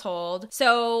Webb household.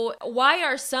 So why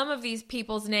are some of these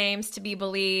people's names to be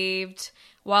believed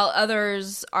while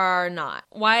others are not?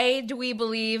 Why do we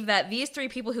believe that these 3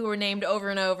 people who were named over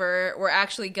and over were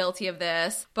actually guilty of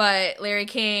this, but Larry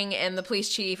King and the police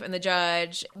chief and the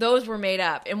judge, those were made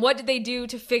up? And what did they do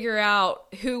to figure out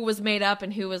who was made up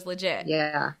and who was legit?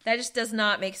 Yeah. That just does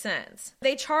not make sense.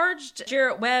 They charged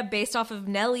Jarrett Webb based off of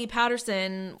Nellie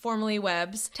Patterson, formerly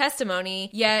Webb's,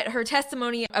 testimony, yet her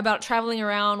testimony about traveling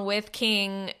around with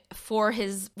King for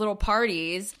his little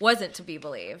parties wasn't to be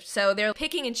believed. So they're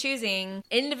picking and choosing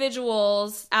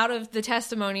individuals out of the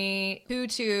testimony who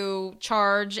to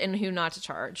charge and who not to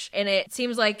charge. And it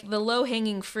seems like the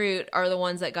low-hanging fruit are the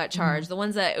ones that got charged, the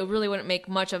ones that it really wouldn't make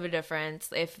much of a difference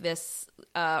if this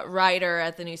writer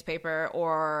at the newspaper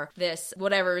or this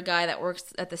whatever guy that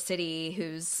works at the city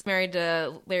who's married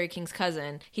to Larry King's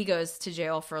cousin, he goes to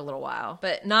jail for a little while.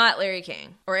 But not Larry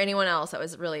King or anyone else that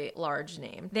was really large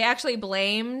name. They actually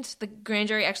blamed, the grand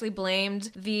jury actually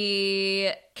blamed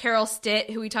the Carol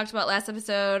Stitt, who we talked about last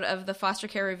episode of the Foster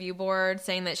Care Review Board,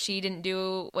 saying that she didn't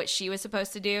do what she was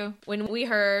supposed to do. When we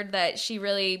heard that she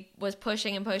really was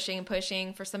pushing and pushing and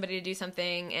pushing for somebody to do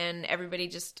something and everybody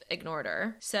just ignored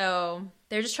her. So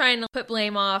they're just trying to put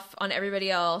blame off on everybody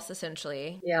else,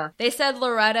 essentially. Yeah. They said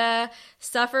Loretta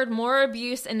suffered more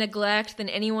abuse and neglect than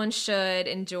anyone should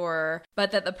endure,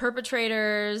 but that the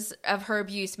perpetrators of her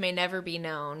abuse may never be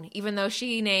known, even though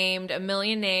she named a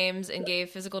million names and gave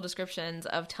physical descriptions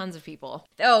of tons of people.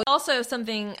 Oh, also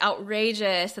something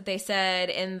outrageous that they said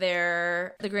in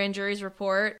the grand jury's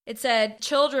report. It said,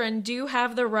 children do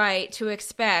have the right to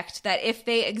expect that if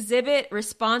they exhibit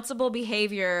responsible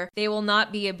behavior, they will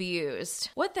not be abused.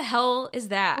 What the hell is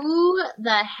that? Who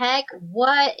the heck?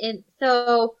 What in...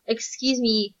 So, excuse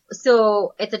me,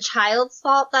 so it's a child's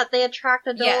fault that they attract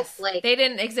adults? Yes, like, they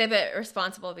didn't exhibit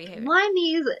responsible behavior. Line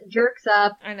these jerks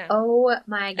up. I know. Oh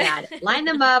my god. Line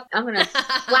them up. I'm gonna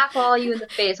slap all you in the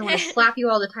face. I'm gonna slap you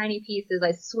all to tiny pieces.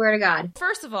 I swear to God.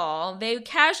 First of all, they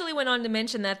casually went on to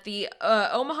mention that the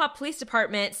Omaha Police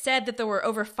Department said that there were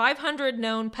over 500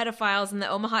 known pedophiles in the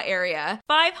Omaha area.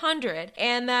 500.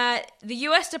 And that the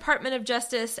U.S. Department of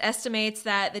Justice estimates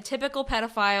that the typical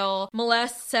pedophile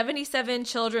molests 77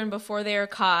 children before they are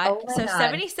caught. Oh my so God.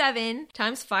 77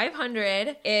 times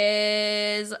 500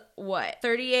 is what?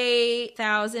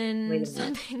 38,000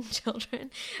 something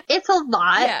children. It's a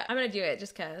lot. Yeah, I'm gonna do it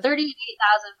just cause.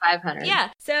 38,500.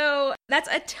 Yeah, so that's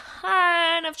a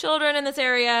ton of children in this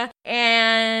area,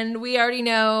 and we already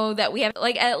know that we have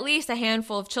like at least a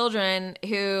handful of children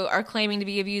who are claiming to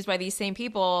be abused by these same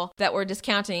people that we're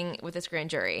discounting with this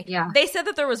grand jury. Yeah. They said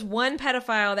that there was one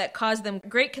pedophile that caused them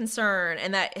great concern,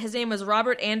 and that his name was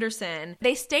Robert Anderson.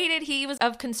 They stated he was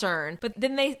of concern, but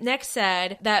then they next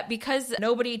said that because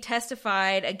nobody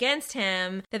testified against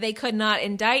him, that they could not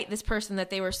indict this person that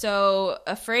they were so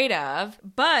afraid of.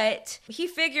 But he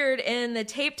figured in the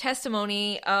taped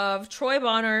testimony of Troy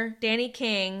Bonner, Danny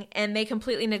King, and they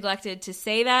completely neglected to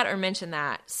say that or mention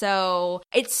that. So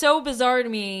it's so bizarre to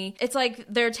me. It's like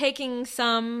they're taking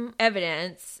some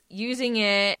evidence, using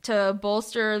it to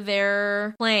bolster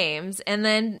their claims, and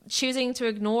then choosing to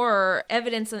ignore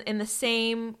evidence in the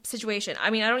same situation. I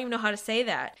mean, I don't even know how to say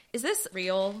that. Is this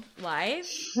real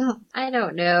life? I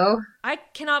don't know. I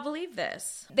cannot believe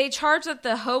this. They charged that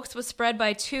the hoax was spread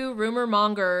by 2 rumor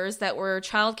mongers that were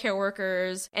childcare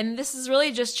workers, and this is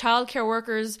really just childcare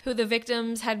workers who the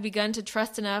victims had begun to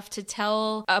trust enough to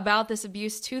tell about this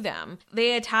abuse to them.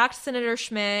 They attacked Senator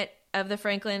Schmidt of the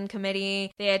Franklin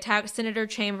Committee. They attacked Senator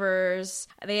Chambers.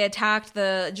 They attacked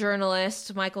the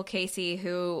journalist Michael Casey,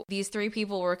 who these 3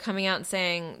 people were coming out and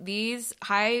saying these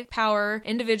high power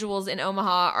individuals in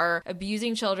Omaha are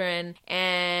abusing children,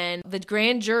 and the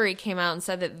grand jury came out and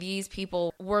said that these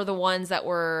people were the ones that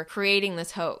were creating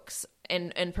this hoax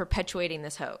and perpetuating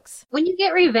this hoax. When you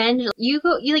get revenge,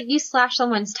 you slash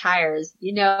someone's tires,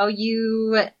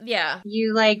 you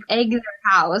like egg their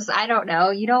house. I don't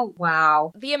know.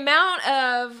 Wow. The amount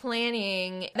of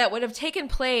planning that would have taken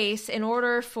place in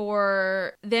order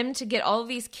for them to get all of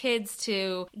these kids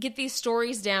to get these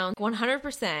stories down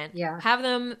 100%. Yeah. Have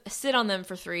them sit on them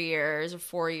for 3 years or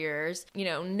 4 years,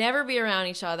 never be around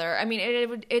each other. I mean,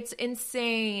 it's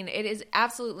insane. It is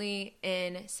absolutely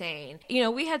insane.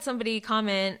 We had somebody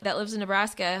comment that lives in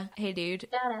Nebraska, hey dude,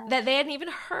 that they hadn't even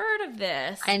heard of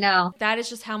this. I know. That is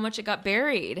just how much it got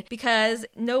buried because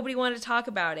nobody wanted to talk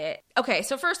about it. Okay,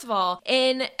 so first of all,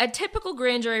 in a typical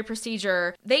grand jury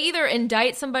procedure, they either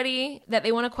indict somebody that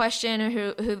they want to question or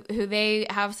who they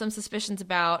have some suspicions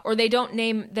about, or they don't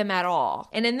name them at all.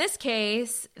 And in this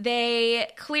case, they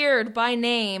cleared by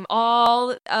name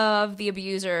all of the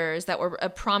abusers that were a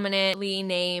prominently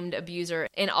named abuser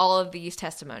in all of these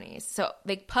testimonies. So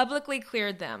they publicly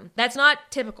cleared them. That's not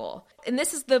typical. And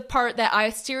this is the part that I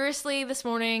seriously, this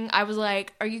morning, I was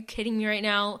like, are you kidding me right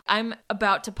now? I'm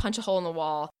about to punch a hole in the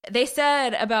wall. They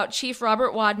said about Chief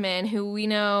Robert Wadman, who we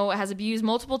know has abused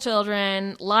multiple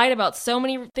children, lied about so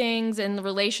many things in the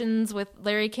relations with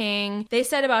Larry King. They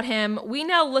said about him, we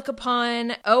now look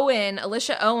upon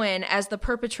Alicia Owen, as the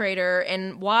perpetrator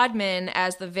and Wadman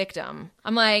as the victim.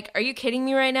 I'm like, are you kidding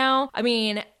me right now? I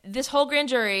mean, this whole grand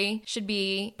jury should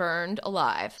be burned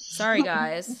alive. Sorry,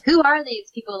 guys. Who are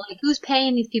these people? Like, who's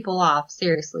paying these people off?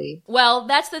 Seriously. Well,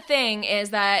 that's the thing,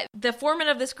 is that the foreman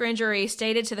of this grand jury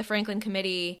stated to the Franklin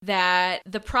Committee that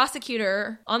the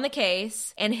prosecutor on the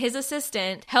case and his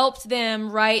assistant helped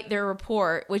them write their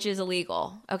report, which is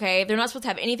illegal. Okay? They're not supposed to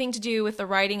have anything to do with the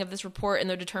writing of this report and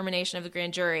the determination of the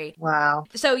grand jury. Wow.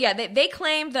 So, yeah, they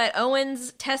claimed that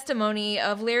Owen's testimony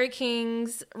of Larry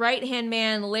King's right-hand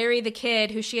man, Larry the Kid,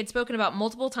 who she had spoken about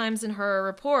multiple times in her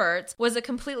reports, was a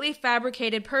completely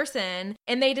fabricated person,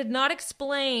 and they did not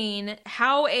explain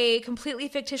how a completely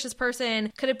fictitious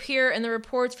person could appear in the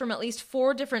reports from at least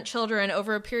 4 different children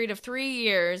over a period of 3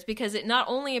 years, because it not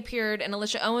only appeared in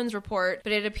Alicia Owen's report,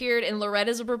 but it appeared in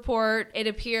Loretta's report, it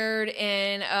appeared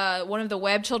in one of the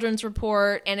Webb children's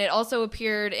report, and it also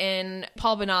appeared in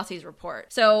Paul Bonassi's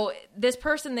report. So this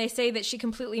person they say that she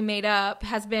completely made up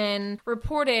has been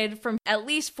reported from at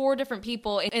least 4 different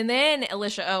people, and then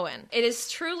Alicia Owen. It is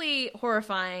truly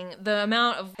horrifying, the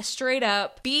amount of straight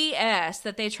up BS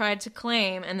that they tried to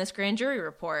claim in this grand jury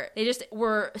report. They just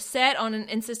were set on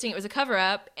insisting it was a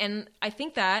cover-up, and I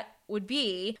think that would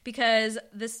be because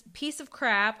this piece of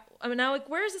crap, I mean, now, like,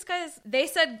 where is this guy's... They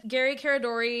said Gary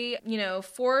Caradori,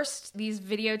 forced these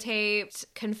videotaped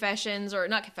confessions, or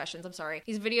not confessions, I'm sorry,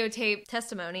 these videotaped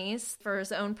testimonies for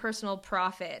his own personal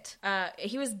profit.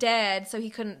 He was dead, so he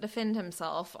couldn't defend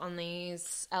himself on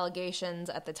these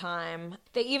allegations at the time.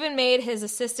 They even made his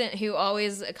assistant, who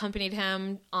always accompanied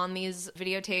him on these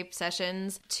videotape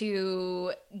sessions,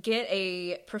 to get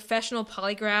a professional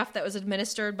polygraph that was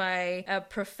administered by a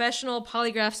professional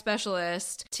polygraph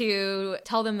specialist to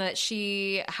tell them that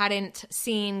she hadn't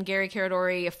seen Gary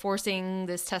Caradori forcing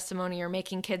this testimony or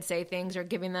making kids say things or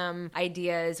giving them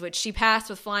ideas, which she passed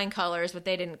with flying colors, but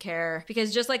they didn't care.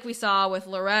 Because just like we saw with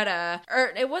Loretta,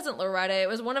 or it wasn't Loretta, it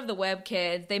was one of the Webb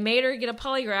kids, they made her get a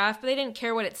polygraph, but they didn't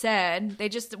care what it said. They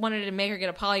just wanted to make her get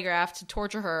a polygraph to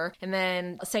torture her and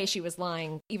then say she was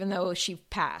lying, even though she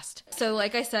passed. So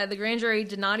like I said, the grand jury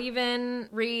did not even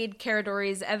read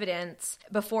Caradori's evidence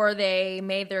before they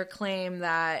made their claim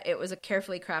that it was a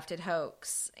carefully crafted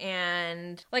hoax.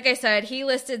 And like I said, he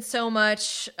listed so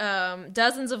much,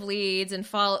 dozens of leads and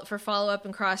for follow-up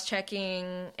and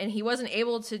cross-checking, and he wasn't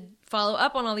able to follow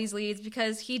up on all these leads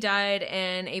because he died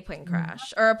in a plane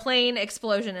crash or a plane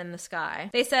explosion in the sky.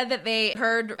 They said that they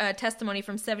heard testimony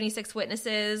from 76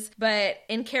 witnesses, but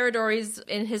in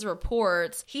his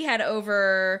reports, he had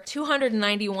over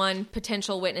 291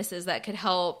 potential witnesses that could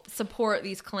help support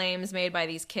these claims made by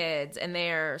these kids. And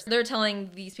they're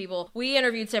telling these people, we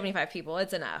interviewed 75 people,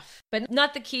 it's enough. But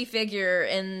not the key figure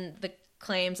in the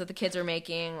claims that the kids are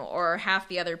making, or half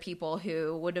the other people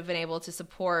who would have been able to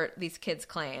support these kids'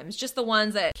 claims. Just the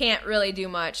ones that can't really do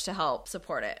much to help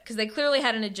support it. Because they clearly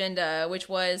had an agenda, which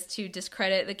was to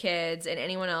discredit the kids and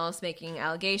anyone else making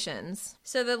allegations.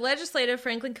 So the Legislative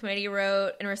Franklin Committee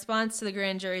wrote in response to the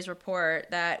grand jury's report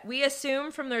that we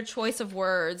assume from their choice of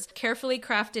words, carefully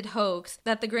crafted hoax,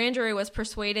 that the grand jury was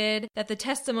persuaded that the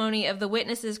testimony of the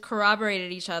witnesses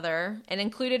corroborated each other and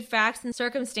included facts and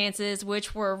circumstances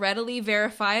which were readily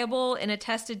verifiable and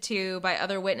attested to by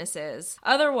other witnesses.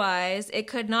 Otherwise, it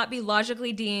could not be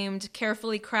logically deemed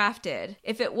carefully crafted.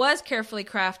 If it was carefully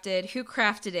crafted, who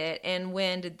crafted it and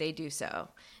when did they do so?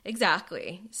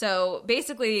 Exactly. So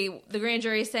basically, the grand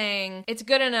jury is saying it's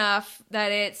good enough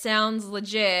that it sounds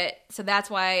legit, so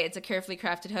that's why it's a carefully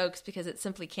crafted hoax, because it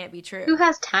simply can't be true. Who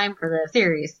has time for this?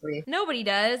 Seriously. Nobody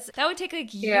does. That would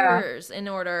take years in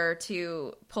order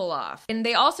to pull off. And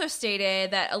they also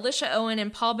stated that Alicia Owen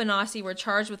and Paul Bonassi were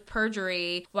charged with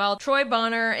perjury, while Troy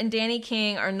Bonner and Danny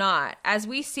King are not. As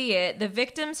we see it, the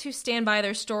victims who stand by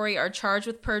their story are charged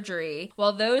with perjury,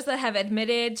 while those that have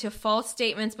admitted to false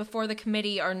statements before the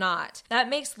committee are or not. That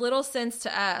makes little sense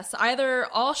to us. Either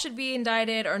all should be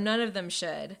indicted or none of them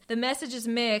should. The message is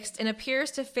mixed and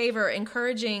appears to favor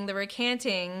encouraging the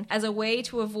recanting as a way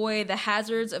to avoid the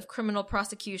hazards of criminal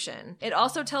prosecution. It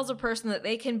also tells a person that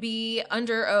they can be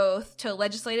under oath to a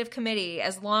legislative committee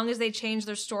as long as they change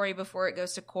their story before it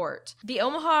goes to court. The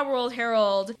Omaha World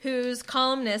Herald, whose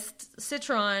columnist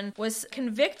Citron was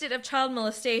convicted of child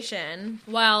molestation,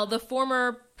 while the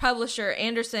former publisher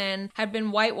Anderson had been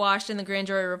whitewashed in the grand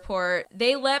jury report,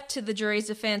 they leapt to the jury's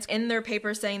defense in their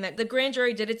paper saying that the grand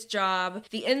jury did its job.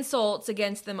 The insults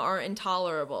against them are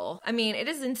intolerable. I mean, it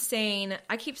is insane.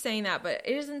 I keep saying that, but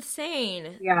it is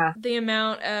insane. Yeah. The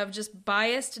amount of just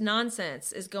biased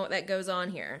nonsense that goes on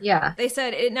here. Yeah. They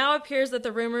said, it now appears that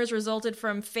the rumors resulted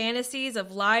from fantasies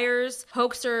of liars,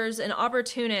 hoaxers, and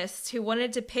opportunists who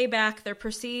wanted to pay back their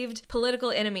perceived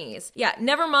political enemies. Yeah,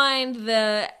 never mind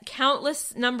the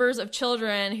countless numbers of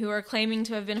children who are claiming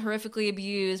to have been horrifically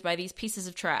abused by these pieces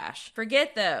of trash.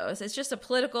 Forget those. It's just a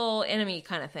political enemy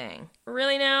kind of thing.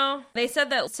 Really now? They said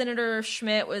that Senator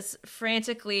Schmidt was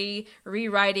frantically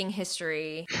rewriting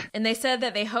history, and they said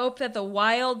that they hope that the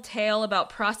wild tale about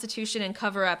prostitution and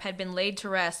cover-up had been laid to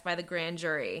rest by the grand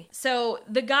jury. So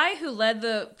the guy who led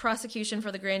the prosecution for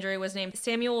the grand jury was named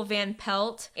Samuel Van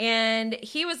Pelt, and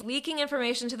he was leaking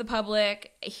information to the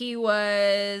public. He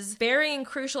was burying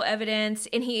crucial evidence,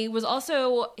 and he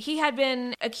had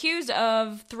been accused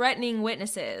of threatening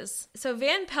witnesses. So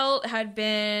Van Pelt had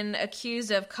been accused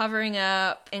of covering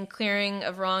up and clearing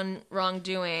of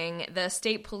wrongdoing the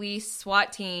state police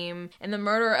SWAT team and the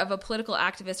murder of a political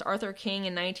activist, Arthur King,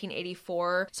 in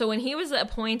 1984. So when he was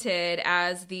appointed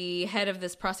as the head of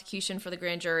this prosecution for the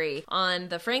grand jury on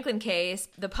the Franklin case,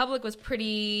 the public was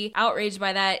pretty outraged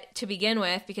by that to begin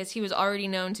with because he was already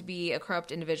known to be a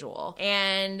corrupt individual.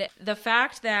 And the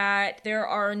fact that there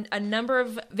are a number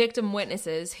of victim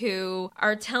witnesses who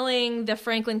are telling the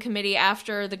Franklin committee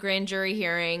after the grand jury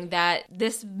hearing that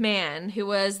this man, who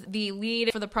was the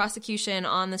lead for the prosecution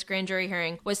on this grand jury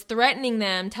hearing, was threatening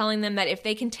them, telling them that if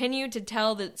they continued to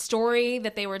tell the story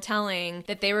that they were telling,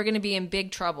 that they were going to be in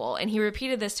big trouble. And he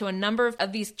repeated this to a number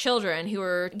of these children who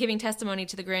were giving testimony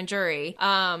to the grand jury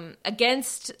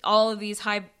against all of these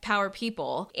high power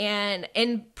people and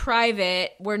in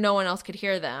private where no one else could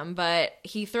hear them. But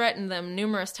he threatened them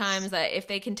numerous times that if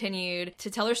they continued to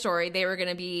tell their story, they were going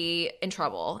to be in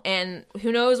trouble. And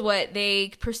who knows what they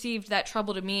perceived that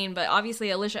trouble to mean, but obviously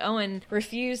Alicia Owen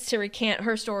refused to recant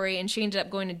her story and she ended up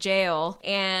going to jail.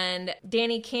 And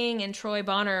Danny King and Troy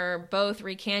Bonner both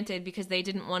recanted because they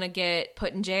didn't want to get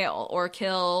put in jail or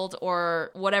killed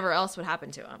or whatever else would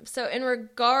happen to them. So in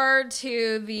regard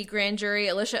to the grand jury,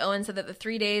 Alicia Owen said that the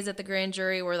 3 days at the grand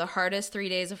jury were the hardest 3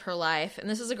 days of her life. And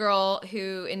this is a girl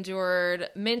who endured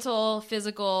mental,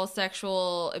 physical,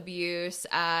 sexual abuse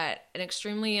at an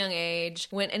extremely young age,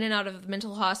 went in and out of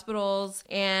mental hospitals,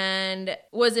 and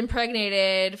was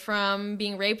impregnated from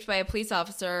being raped by a police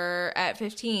officer at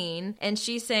 15. And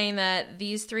she's saying that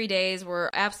these 3 days were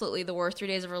absolutely the worst 3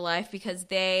 days of her life because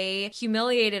they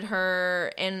humiliated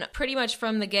her, and pretty much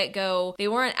from the get-go, they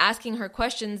weren't asking her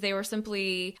questions, they were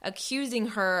simply accusing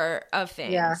her of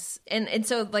things. Yeah. And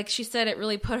so, like she said, it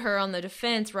really put her on the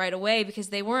defense right away because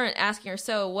they weren't asking her,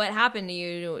 so what happened to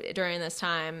you during this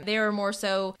time? They were more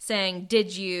so saying,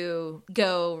 did you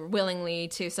go willingly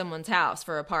to someone's house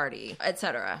for a party,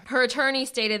 etc. Her attorney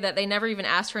stated that they never even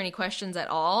asked her any questions at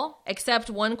all, except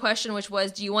one question, which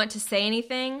was, do you want to say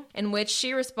anything? In which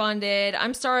she responded,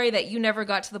 I'm sorry that you never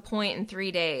got to the point in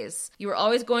 3 days. You were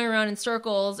always going around in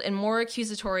circles and more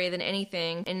accusatory than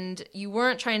anything, and you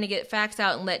weren't trying to get facts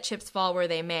out and let chips fall where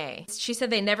they may. She said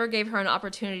they never gave her an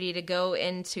opportunity to go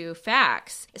into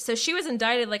facts. So she was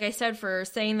indicted, like I said, for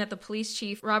saying that the police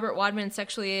chief, Robert Wadman,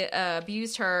 sexually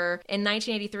abused her in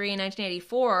 1983 and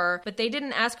 1984, but they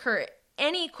didn't ask her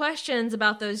any questions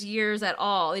about those years at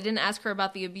all. They didn't ask her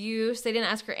about the abuse. They didn't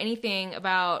ask her anything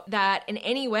about that in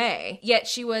any way. Yet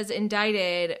she was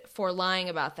indicted for lying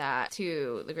about that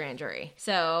to the grand jury.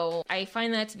 So I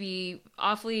find that to be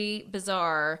awfully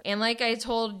bizarre. And like I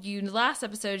told you last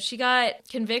episode, she got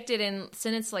convicted and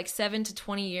sentenced like 7 to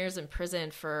 20 years in prison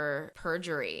for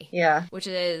perjury. Yeah. Which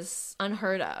is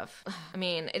unheard of. I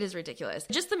mean, it is ridiculous.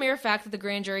 Just the mere fact that the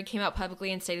grand jury came out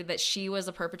publicly and stated that she was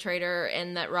a perpetrator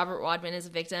and that Robert Wadman Rodman as a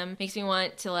victim makes me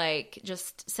want to like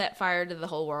just set fire to the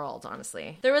whole world,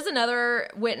 honestly. There was another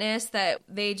witness that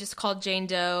they just called Jane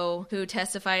Doe who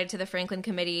testified to the Franklin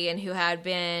Committee and who had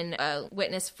been a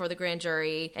witness for the grand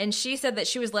jury. And she said that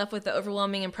she was left with the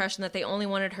overwhelming impression that they only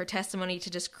wanted her testimony to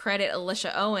discredit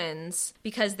Alicia Owens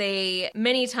because they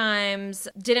many times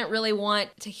didn't really want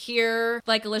to hear,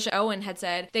 like Alicia Owen had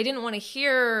said, they didn't want to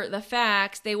hear the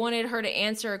facts. They wanted her to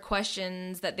answer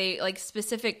questions that they, like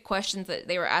specific questions that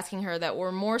they were asking her that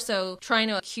were more so trying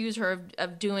to accuse her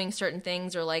of doing certain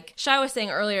things, or like Shai was saying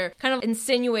earlier, kind of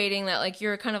insinuating that like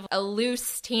you're kind of a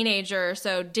loose teenager,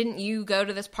 so didn't you go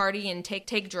to this party and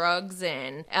take drugs,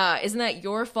 and isn't that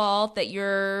your fault that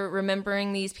you're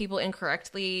remembering these people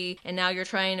incorrectly, and now you're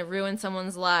trying to ruin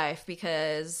someone's life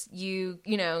because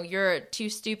you're too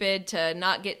stupid to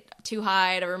not get too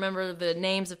high to remember the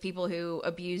names of people who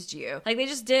abused you. Like, they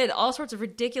just did all sorts of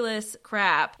ridiculous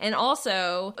crap. And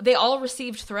also, they all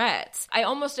received threats. I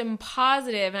almost am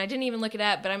positive, and I didn't even look it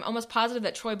up, but I'm almost positive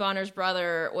that Troy Bonner's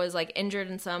brother was like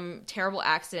injured in some terrible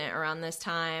accident around this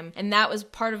time. And that was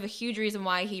part of a huge reason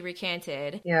why he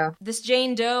recanted. Yeah. This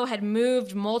Jane Doe had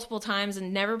moved multiple times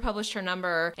and never published her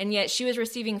number, and yet she was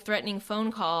receiving threatening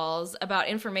phone calls about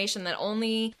information that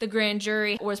only the grand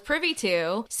jury was privy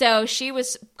to. So she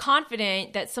was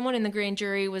confident that someone in the grand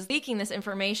jury was leaking this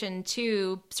information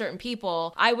to certain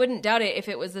people. I wouldn't doubt it if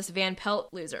it was this Van Pelt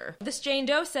loser. This Jane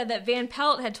Doe said that Van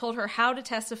Pelt had told her how to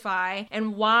testify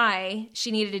and why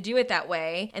she needed to do it that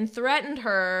way, and threatened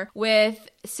her with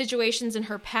situations in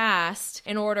her past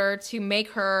in order to make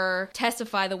her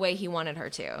testify the way he wanted her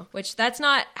to, which that's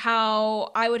not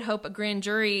how I would hope a grand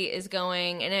jury is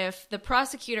going. And if the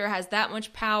prosecutor has that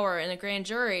much power in a grand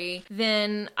jury,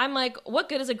 then I'm like, what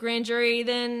good is a grand jury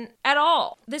then at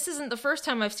all? This isn't the first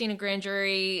time I've seen a grand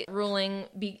jury ruling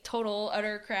be total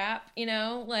utter crap,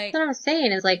 like. What I'm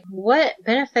saying is, like, what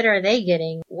benefit are they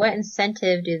getting? What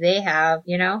incentive do they have,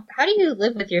 How do you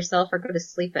live with yourself or go to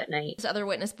sleep at night? This other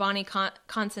witness, Bonnie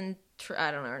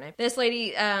I don't know her name. This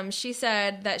lady, she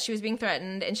said that she was being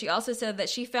threatened, and she also said that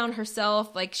she found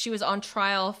herself, like, she was on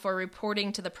trial for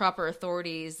reporting to the proper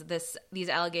authorities these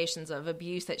allegations of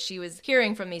abuse that she was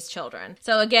hearing from these children.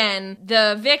 So again,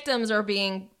 the victims are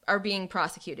being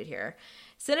prosecuted here.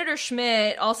 Senator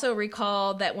Schmidt also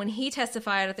recalled that when he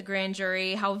testified at the grand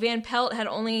jury, how Van Pelt had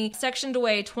only sectioned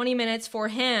away 20 minutes for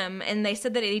him, and they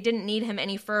said that they didn't need him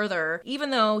any further,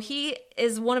 even though he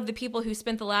is one of the people who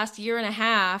spent the last year and a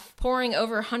half pouring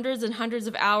over hundreds and hundreds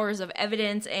of hours of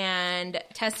evidence and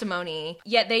testimony,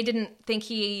 yet they didn't think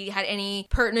he had any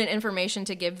pertinent information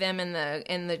to give them in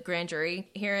the grand jury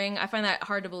hearing. I find that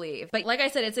hard to believe. But like I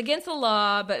said, it's against the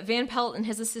law, but Van Pelt and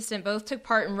his assistant both took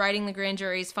part in writing the grand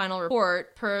jury's final report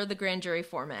per the grand jury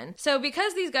foreman. So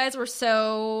because these guys were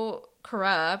so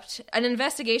corrupt, an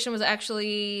investigation was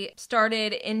actually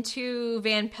started into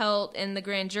Van Pelt and the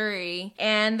grand jury,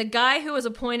 and the guy who was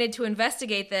appointed to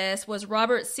investigate this was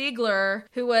Robert Siegler,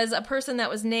 who was a person that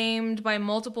was named by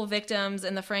multiple victims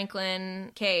in the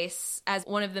Franklin case as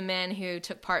one of the men who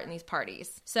took part in these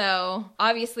parties. So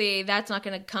obviously that's not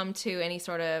going to come to any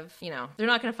sort of, they're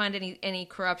not going to find any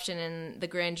corruption in the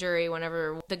grand jury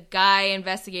whenever the guy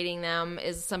investigating them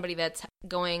is somebody that's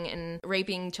going and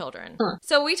raping children.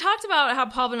 So we talked about how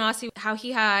Paul Bonacci, how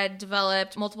he had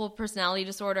developed multiple personality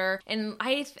disorder, and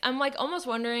I'm like almost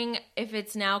wondering if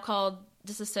it's now called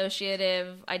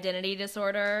dissociative identity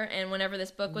disorder. And whenever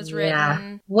this book was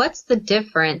written, what's the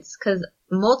difference? Because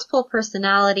multiple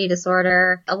personality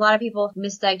disorder, a lot of people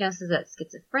misdiagnose it as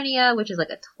schizophrenia, which is like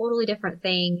a totally different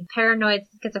thing. Paranoid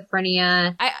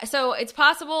schizophrenia. So it's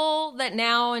possible that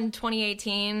now in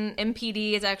 2018,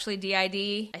 MPD is actually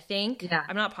DID, I think. Yeah.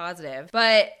 I'm not positive.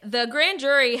 But the grand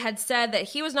jury had said that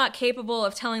he was not capable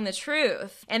of telling the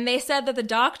truth. And they said that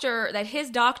his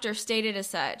doctor stated as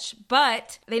such,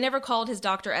 but they never called his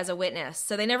doctor as a witness.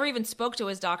 So they never even spoke to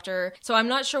his doctor. So I'm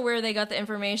not sure where they got the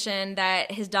information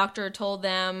that his doctor told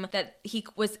them that he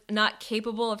was not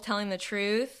capable of telling the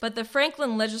truth. But the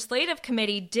Franklin Legislative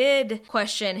Committee did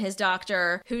question his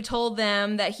doctor, who told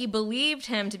them that he believed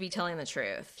him to be telling the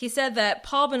truth. He said that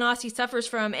Paul Bonacci suffers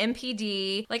from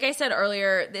MPD. Like I said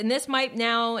earlier, and this might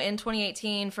now in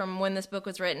 2018 from when this book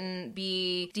was written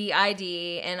be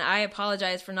DID, and I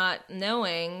apologize for not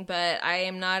knowing, but I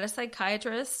am not a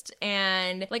psychiatrist.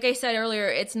 And like I said earlier,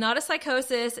 it's not a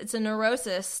psychosis, it's a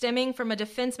neurosis stemming from a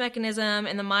defense mechanism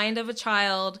in the mind of a child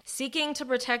child seeking to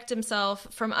protect himself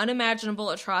from unimaginable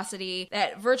atrocity,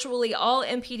 that virtually all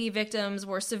MPD victims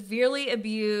were severely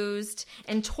abused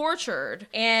and tortured.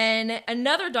 And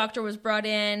another doctor was brought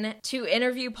in to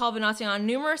interview Paul Bonacci on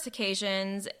numerous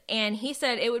occasions, and he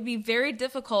said it would be very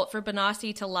difficult for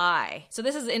Bonacci to lie. So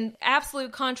this is in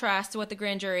absolute contrast to what the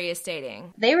grand jury is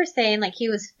stating. They were saying like he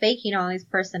was faking all these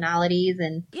personalities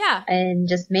and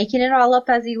just making it all up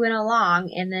as he went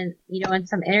along. And then, you know, in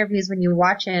some interviews when you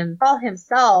watch him, Paul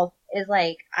himself is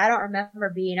like, I don't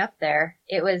remember being up there.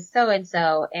 It was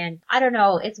so-and-so. And I don't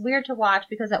know, it's weird to watch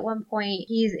because at one point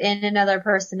he's in another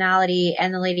personality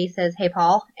and the lady says, "Hey,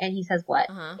 Paul." And he says, "What?"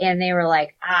 And they were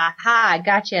like, "Aha,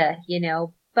 gotcha," you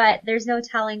know. But there's no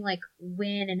telling like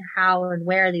when and how and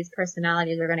where these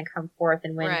personalities are going to come forth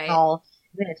and when Paul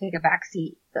is going to take a back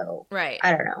seat. So I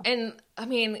don't know. And I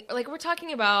mean, like, we're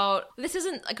talking about, this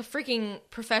isn't like a freaking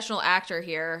professional actor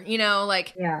here, you know,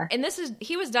 like, and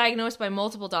he was diagnosed by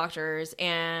multiple doctors,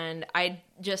 and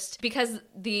because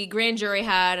the grand jury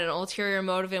had an ulterior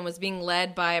motive and was being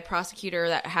led by a prosecutor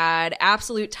that had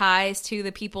absolute ties to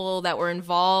the people that were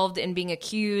involved in being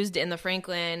accused in the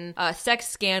Franklin sex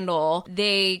scandal,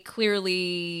 they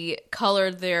clearly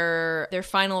colored their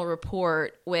final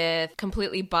report with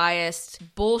completely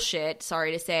biased bullshit,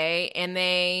 sorry to say, and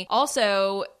they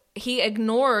also, he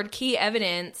ignored key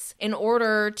evidence in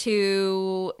order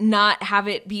to not have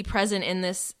it be present in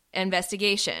this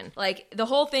investigation. Like, the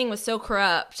whole thing was so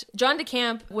corrupt. John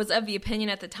DeCamp was of the opinion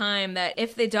at the time that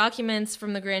if the documents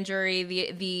from the grand jury,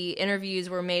 the interviews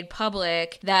were made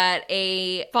public, that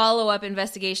a follow-up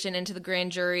investigation into the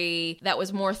grand jury that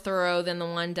was more thorough than the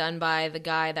one done by the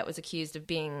guy that was accused of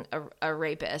being a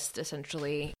rapist,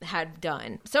 essentially, had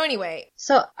done. So anyway.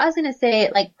 So I was going to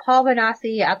say, like, Paul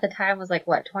Bonacci at the time was like,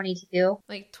 what, 22?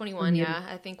 Like 21, yeah.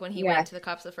 I think when he went to the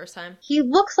cops the first time. He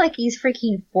looks like he's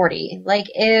freaking 40. Like,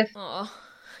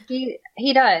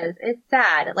 he does. It's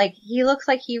sad. Like, he looks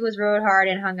like he was rode hard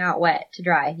and hung out wet to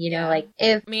dry, you know, like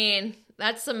if... I mean,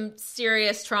 that's some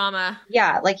serious trauma.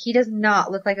 Yeah, like, he does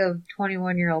not look like a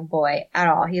 21-year-old boy at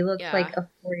all. He looks like a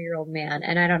 40-year-old man,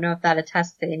 and I don't know if that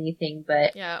attests to anything,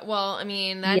 but... Yeah, well, I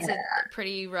mean, that's a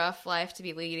pretty rough life to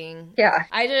be leading. Yeah.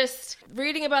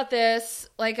 Reading about this,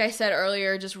 like I said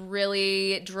earlier, just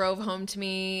really drove home to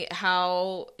me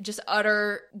how just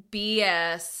utter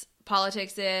BS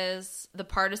politics is. The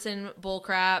partisan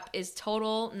bullcrap is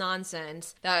total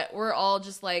nonsense, that we're all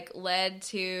just like led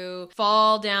to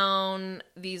fall down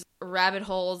these rabbit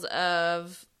holes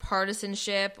of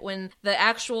partisanship when the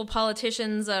actual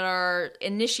politicians that are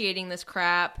initiating this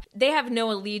crap, they have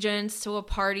no allegiance to a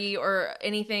party or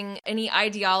anything, any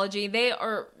ideology. They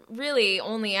are really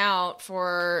only out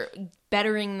for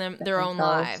bettering their own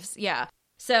lives. Yeah.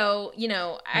 So, you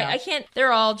know, I can't,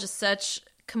 they're all just such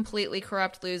completely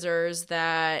corrupt losers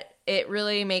that it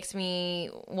really makes me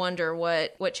wonder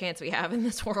what chance we have in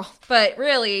this world. But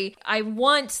really, I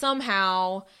want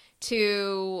somehow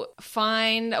to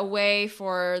find a way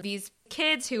for these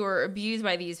kids who are abused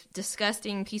by these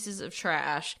disgusting pieces of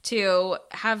trash to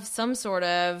have some sort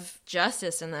of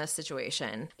justice in this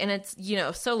situation. And it's, you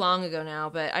know, so long ago now,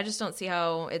 but I just don't see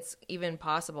how it's even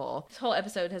possible. This whole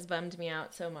episode has bummed me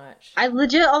out so much. I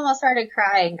legit almost started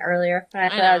crying earlier when I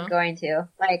thought I was going to.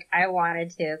 Like, I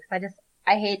wanted to, because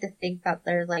I hate to think that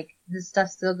there's like, this stuff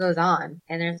still goes on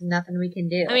and there's nothing we can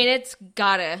do. I mean, it's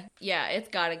gotta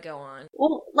go on.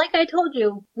 Well, like I told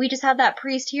you, we just had that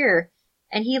priest here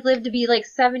and he lived to be like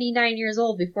 79 years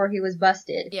old before he was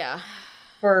busted. Yeah.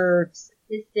 For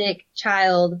sadistic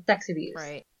child sex abuse.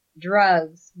 Right.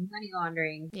 Drugs, money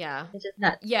laundering. Yeah. It's just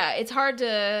nuts. Yeah,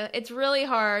 it's really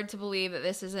hard to believe that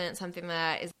this isn't something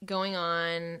that is going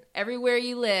on everywhere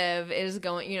you live. Is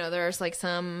going, you know, there's like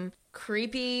some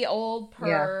creepy old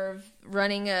perv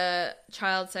running a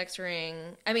child sex ring.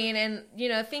 I mean, and, you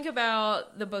know, think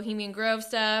about the Bohemian Grove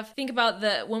stuff. Think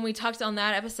about when we talked on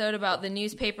that episode about the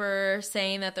newspaper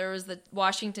saying that there was the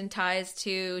Washington ties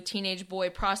to teenage boy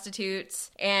prostitutes.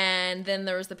 And then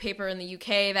there was the paper in the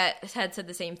UK that had said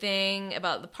the same thing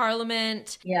about the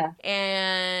parliament. Yeah.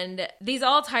 And these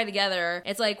all tie together.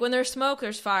 It's like when there's smoke,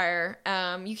 there's fire.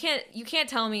 You can't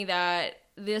tell me that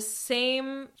this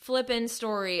same flippin'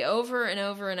 story over and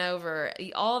over and over,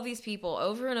 all of these people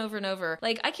over and over and over.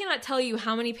 Like, I cannot tell you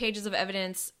how many pages of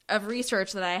evidence of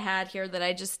research that I had here that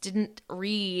I just didn't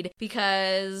read,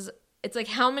 because it's like,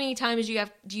 how many times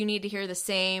do you need to hear the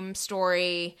same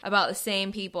story about the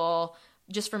same people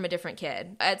just from a different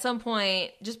kid? At some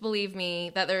point, just believe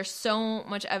me that there's so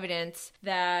much evidence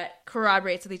that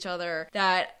corroborates with each other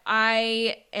that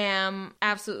I am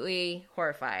absolutely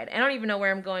horrified. I don't even know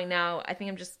where I'm going now. I think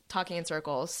I'm just talking in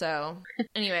circles. So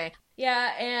anyway,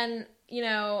 yeah. And, you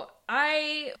know,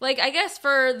 I guess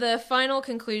for the final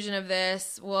conclusion of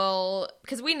this,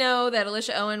 because we know that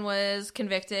Alicia Owen was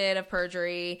convicted of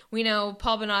perjury. We know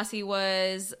Paul Bonacci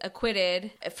was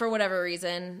acquitted for whatever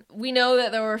reason. We know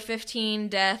that there were 15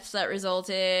 deaths that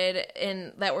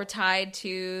that were tied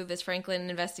to this Franklin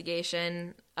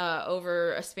investigation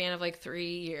over a span of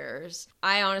 3 years.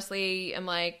 I honestly am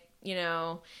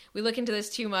we look into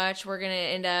this too much, we're going to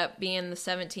end up being the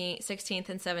 16th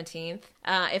and 17th,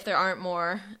 if there aren't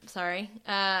more. Sorry.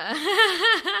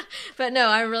 But no,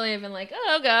 I really have been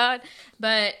oh God.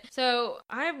 But so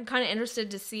I'm kind of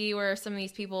interested to see where some of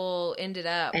these people ended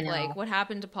up. What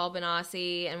happened to Paul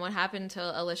Bonacci and what happened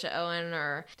to Alicia Owen,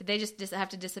 or did they just have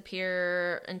to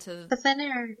disappear into the thin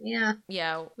air? Yeah.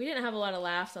 Yeah. We didn't have a lot of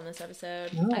laughs on this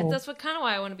episode. No. That's kind of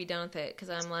why I want to be done with it,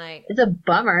 because I'm it's a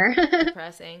bummer.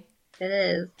 Depressing. It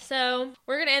is. So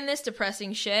we're going to end this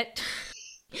depressing shit.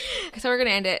 So we're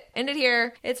going to end it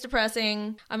here. It's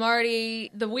depressing. The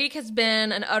week has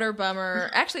been an utter bummer.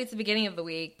 Actually, it's the beginning of the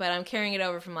week, but I'm carrying it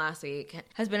over from last week.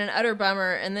 Has been an utter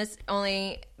bummer, and this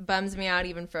only bums me out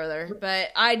even further. But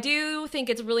I do think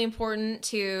it's really important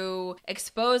to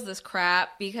expose this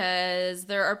crap, because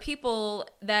there are people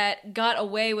that got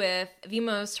away with the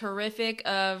most horrific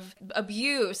of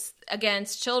abuse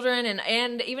against children,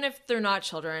 and even if they're not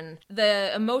children,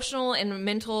 the emotional and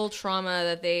mental trauma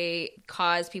that they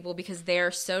cause people because they're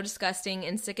so disgusting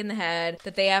and sick in the head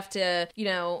that they have to,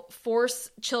 force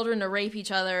children to rape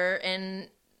each other and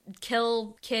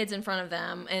kill kids in front of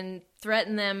them and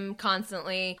threaten them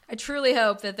constantly. I truly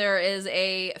hope that there is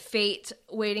a fate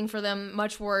waiting for them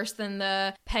much worse than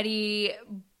the petty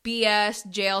BS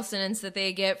jail sentence that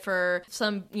they get for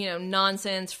some,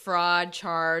 nonsense fraud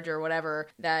charge or whatever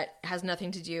that has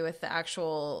nothing to do with the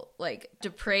actual,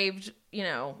 depraved,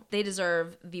 they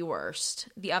deserve the worst,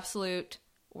 the absolute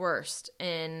worst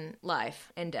in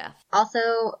life and death. Also,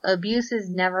 abuse is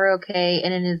never okay,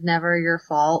 and it is never your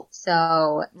fault.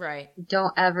 So right.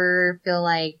 Don't ever feel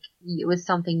like it was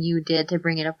something you did to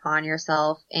bring it upon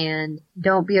yourself, and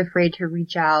don't be afraid to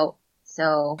reach out.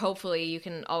 So hopefully you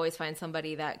can always find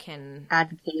somebody that can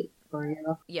advocate for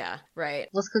you. Yeah, right.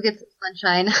 Let's go get some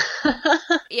sunshine.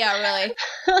 Yeah, really.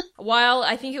 While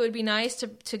I think it would be nice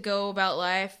to go about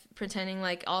life pretending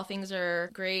like all things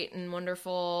are great and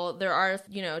wonderful, there are,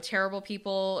 terrible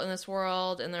people in this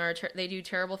world, and they do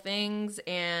terrible things,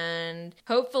 and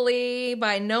hopefully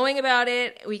by knowing about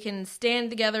it, we can stand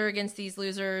together against these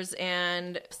losers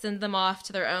and send them off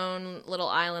to their own little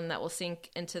island that will sink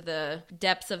into the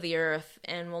depths of the earth,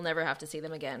 and we'll never have to see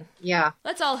them again. Yeah.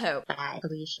 Let's all hope. Bye,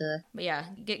 Alicia. But yeah,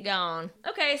 get gone.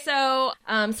 Okay, so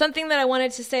something that I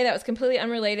wanted to say that was completely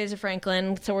unrelated to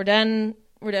Franklin, so we're done.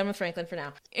 We're done with Franklin for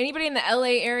now. Anybody in the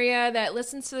LA area that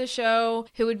listens to the show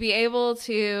who would be able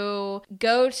to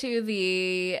go to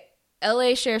the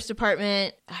LA Sheriff's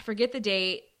Department, I forget the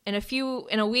date, in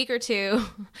a week or two,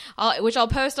 which I'll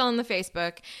post on the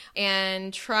Facebook,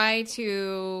 and try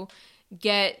to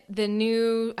get a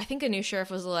new sheriff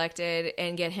was elected,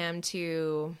 and get him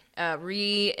to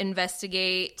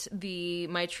reinvestigate the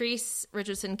Mitrice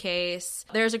Richardson case.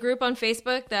 There's a group on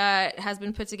Facebook that has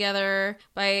been put together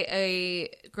by a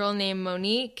girl named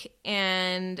Monique,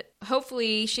 and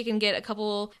hopefully she can get a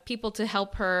couple people to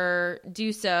help her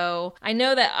do so. I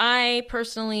know that I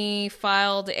personally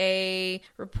filed a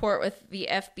report with the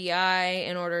FBI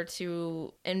in order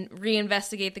to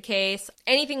reinvestigate the case.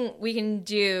 Anything we can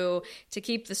do to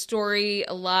keep the story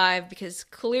alive, because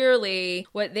clearly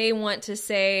what they want to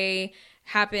say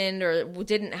happened or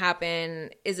didn't happen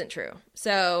isn't true.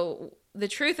 So the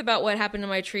truth about what happened to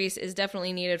Mitrice is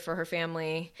definitely needed for her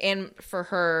family and for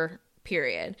her,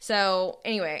 period. So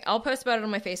anyway, I'll post about it on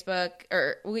my Facebook,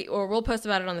 or we'll post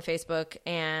about it on the Facebook,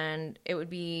 and it would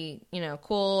be,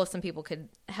 cool if some people could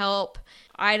help.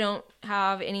 I don't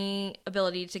have any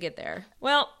ability to get there.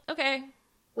 Well, okay.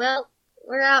 Well,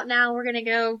 we're out now. We're going to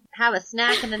go have a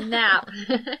snack and a nap.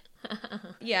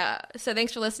 Yeah. So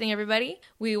thanks for listening, everybody.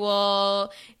 We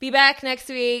will be back next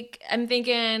week. I'm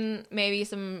thinking maybe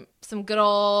some good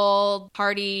old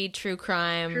hearty true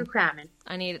crime. True crime.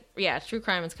 True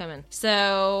crime is coming.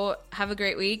 So have a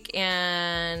great week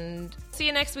and see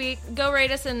you next week. Go rate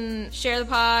us and share the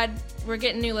pod. We're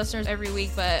getting new listeners every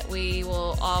week, but we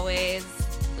would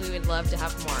love to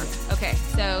have more. Okay.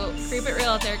 So keep it real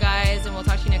out there, guys, and we'll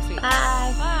talk to you next week.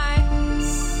 Bye.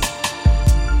 Bye.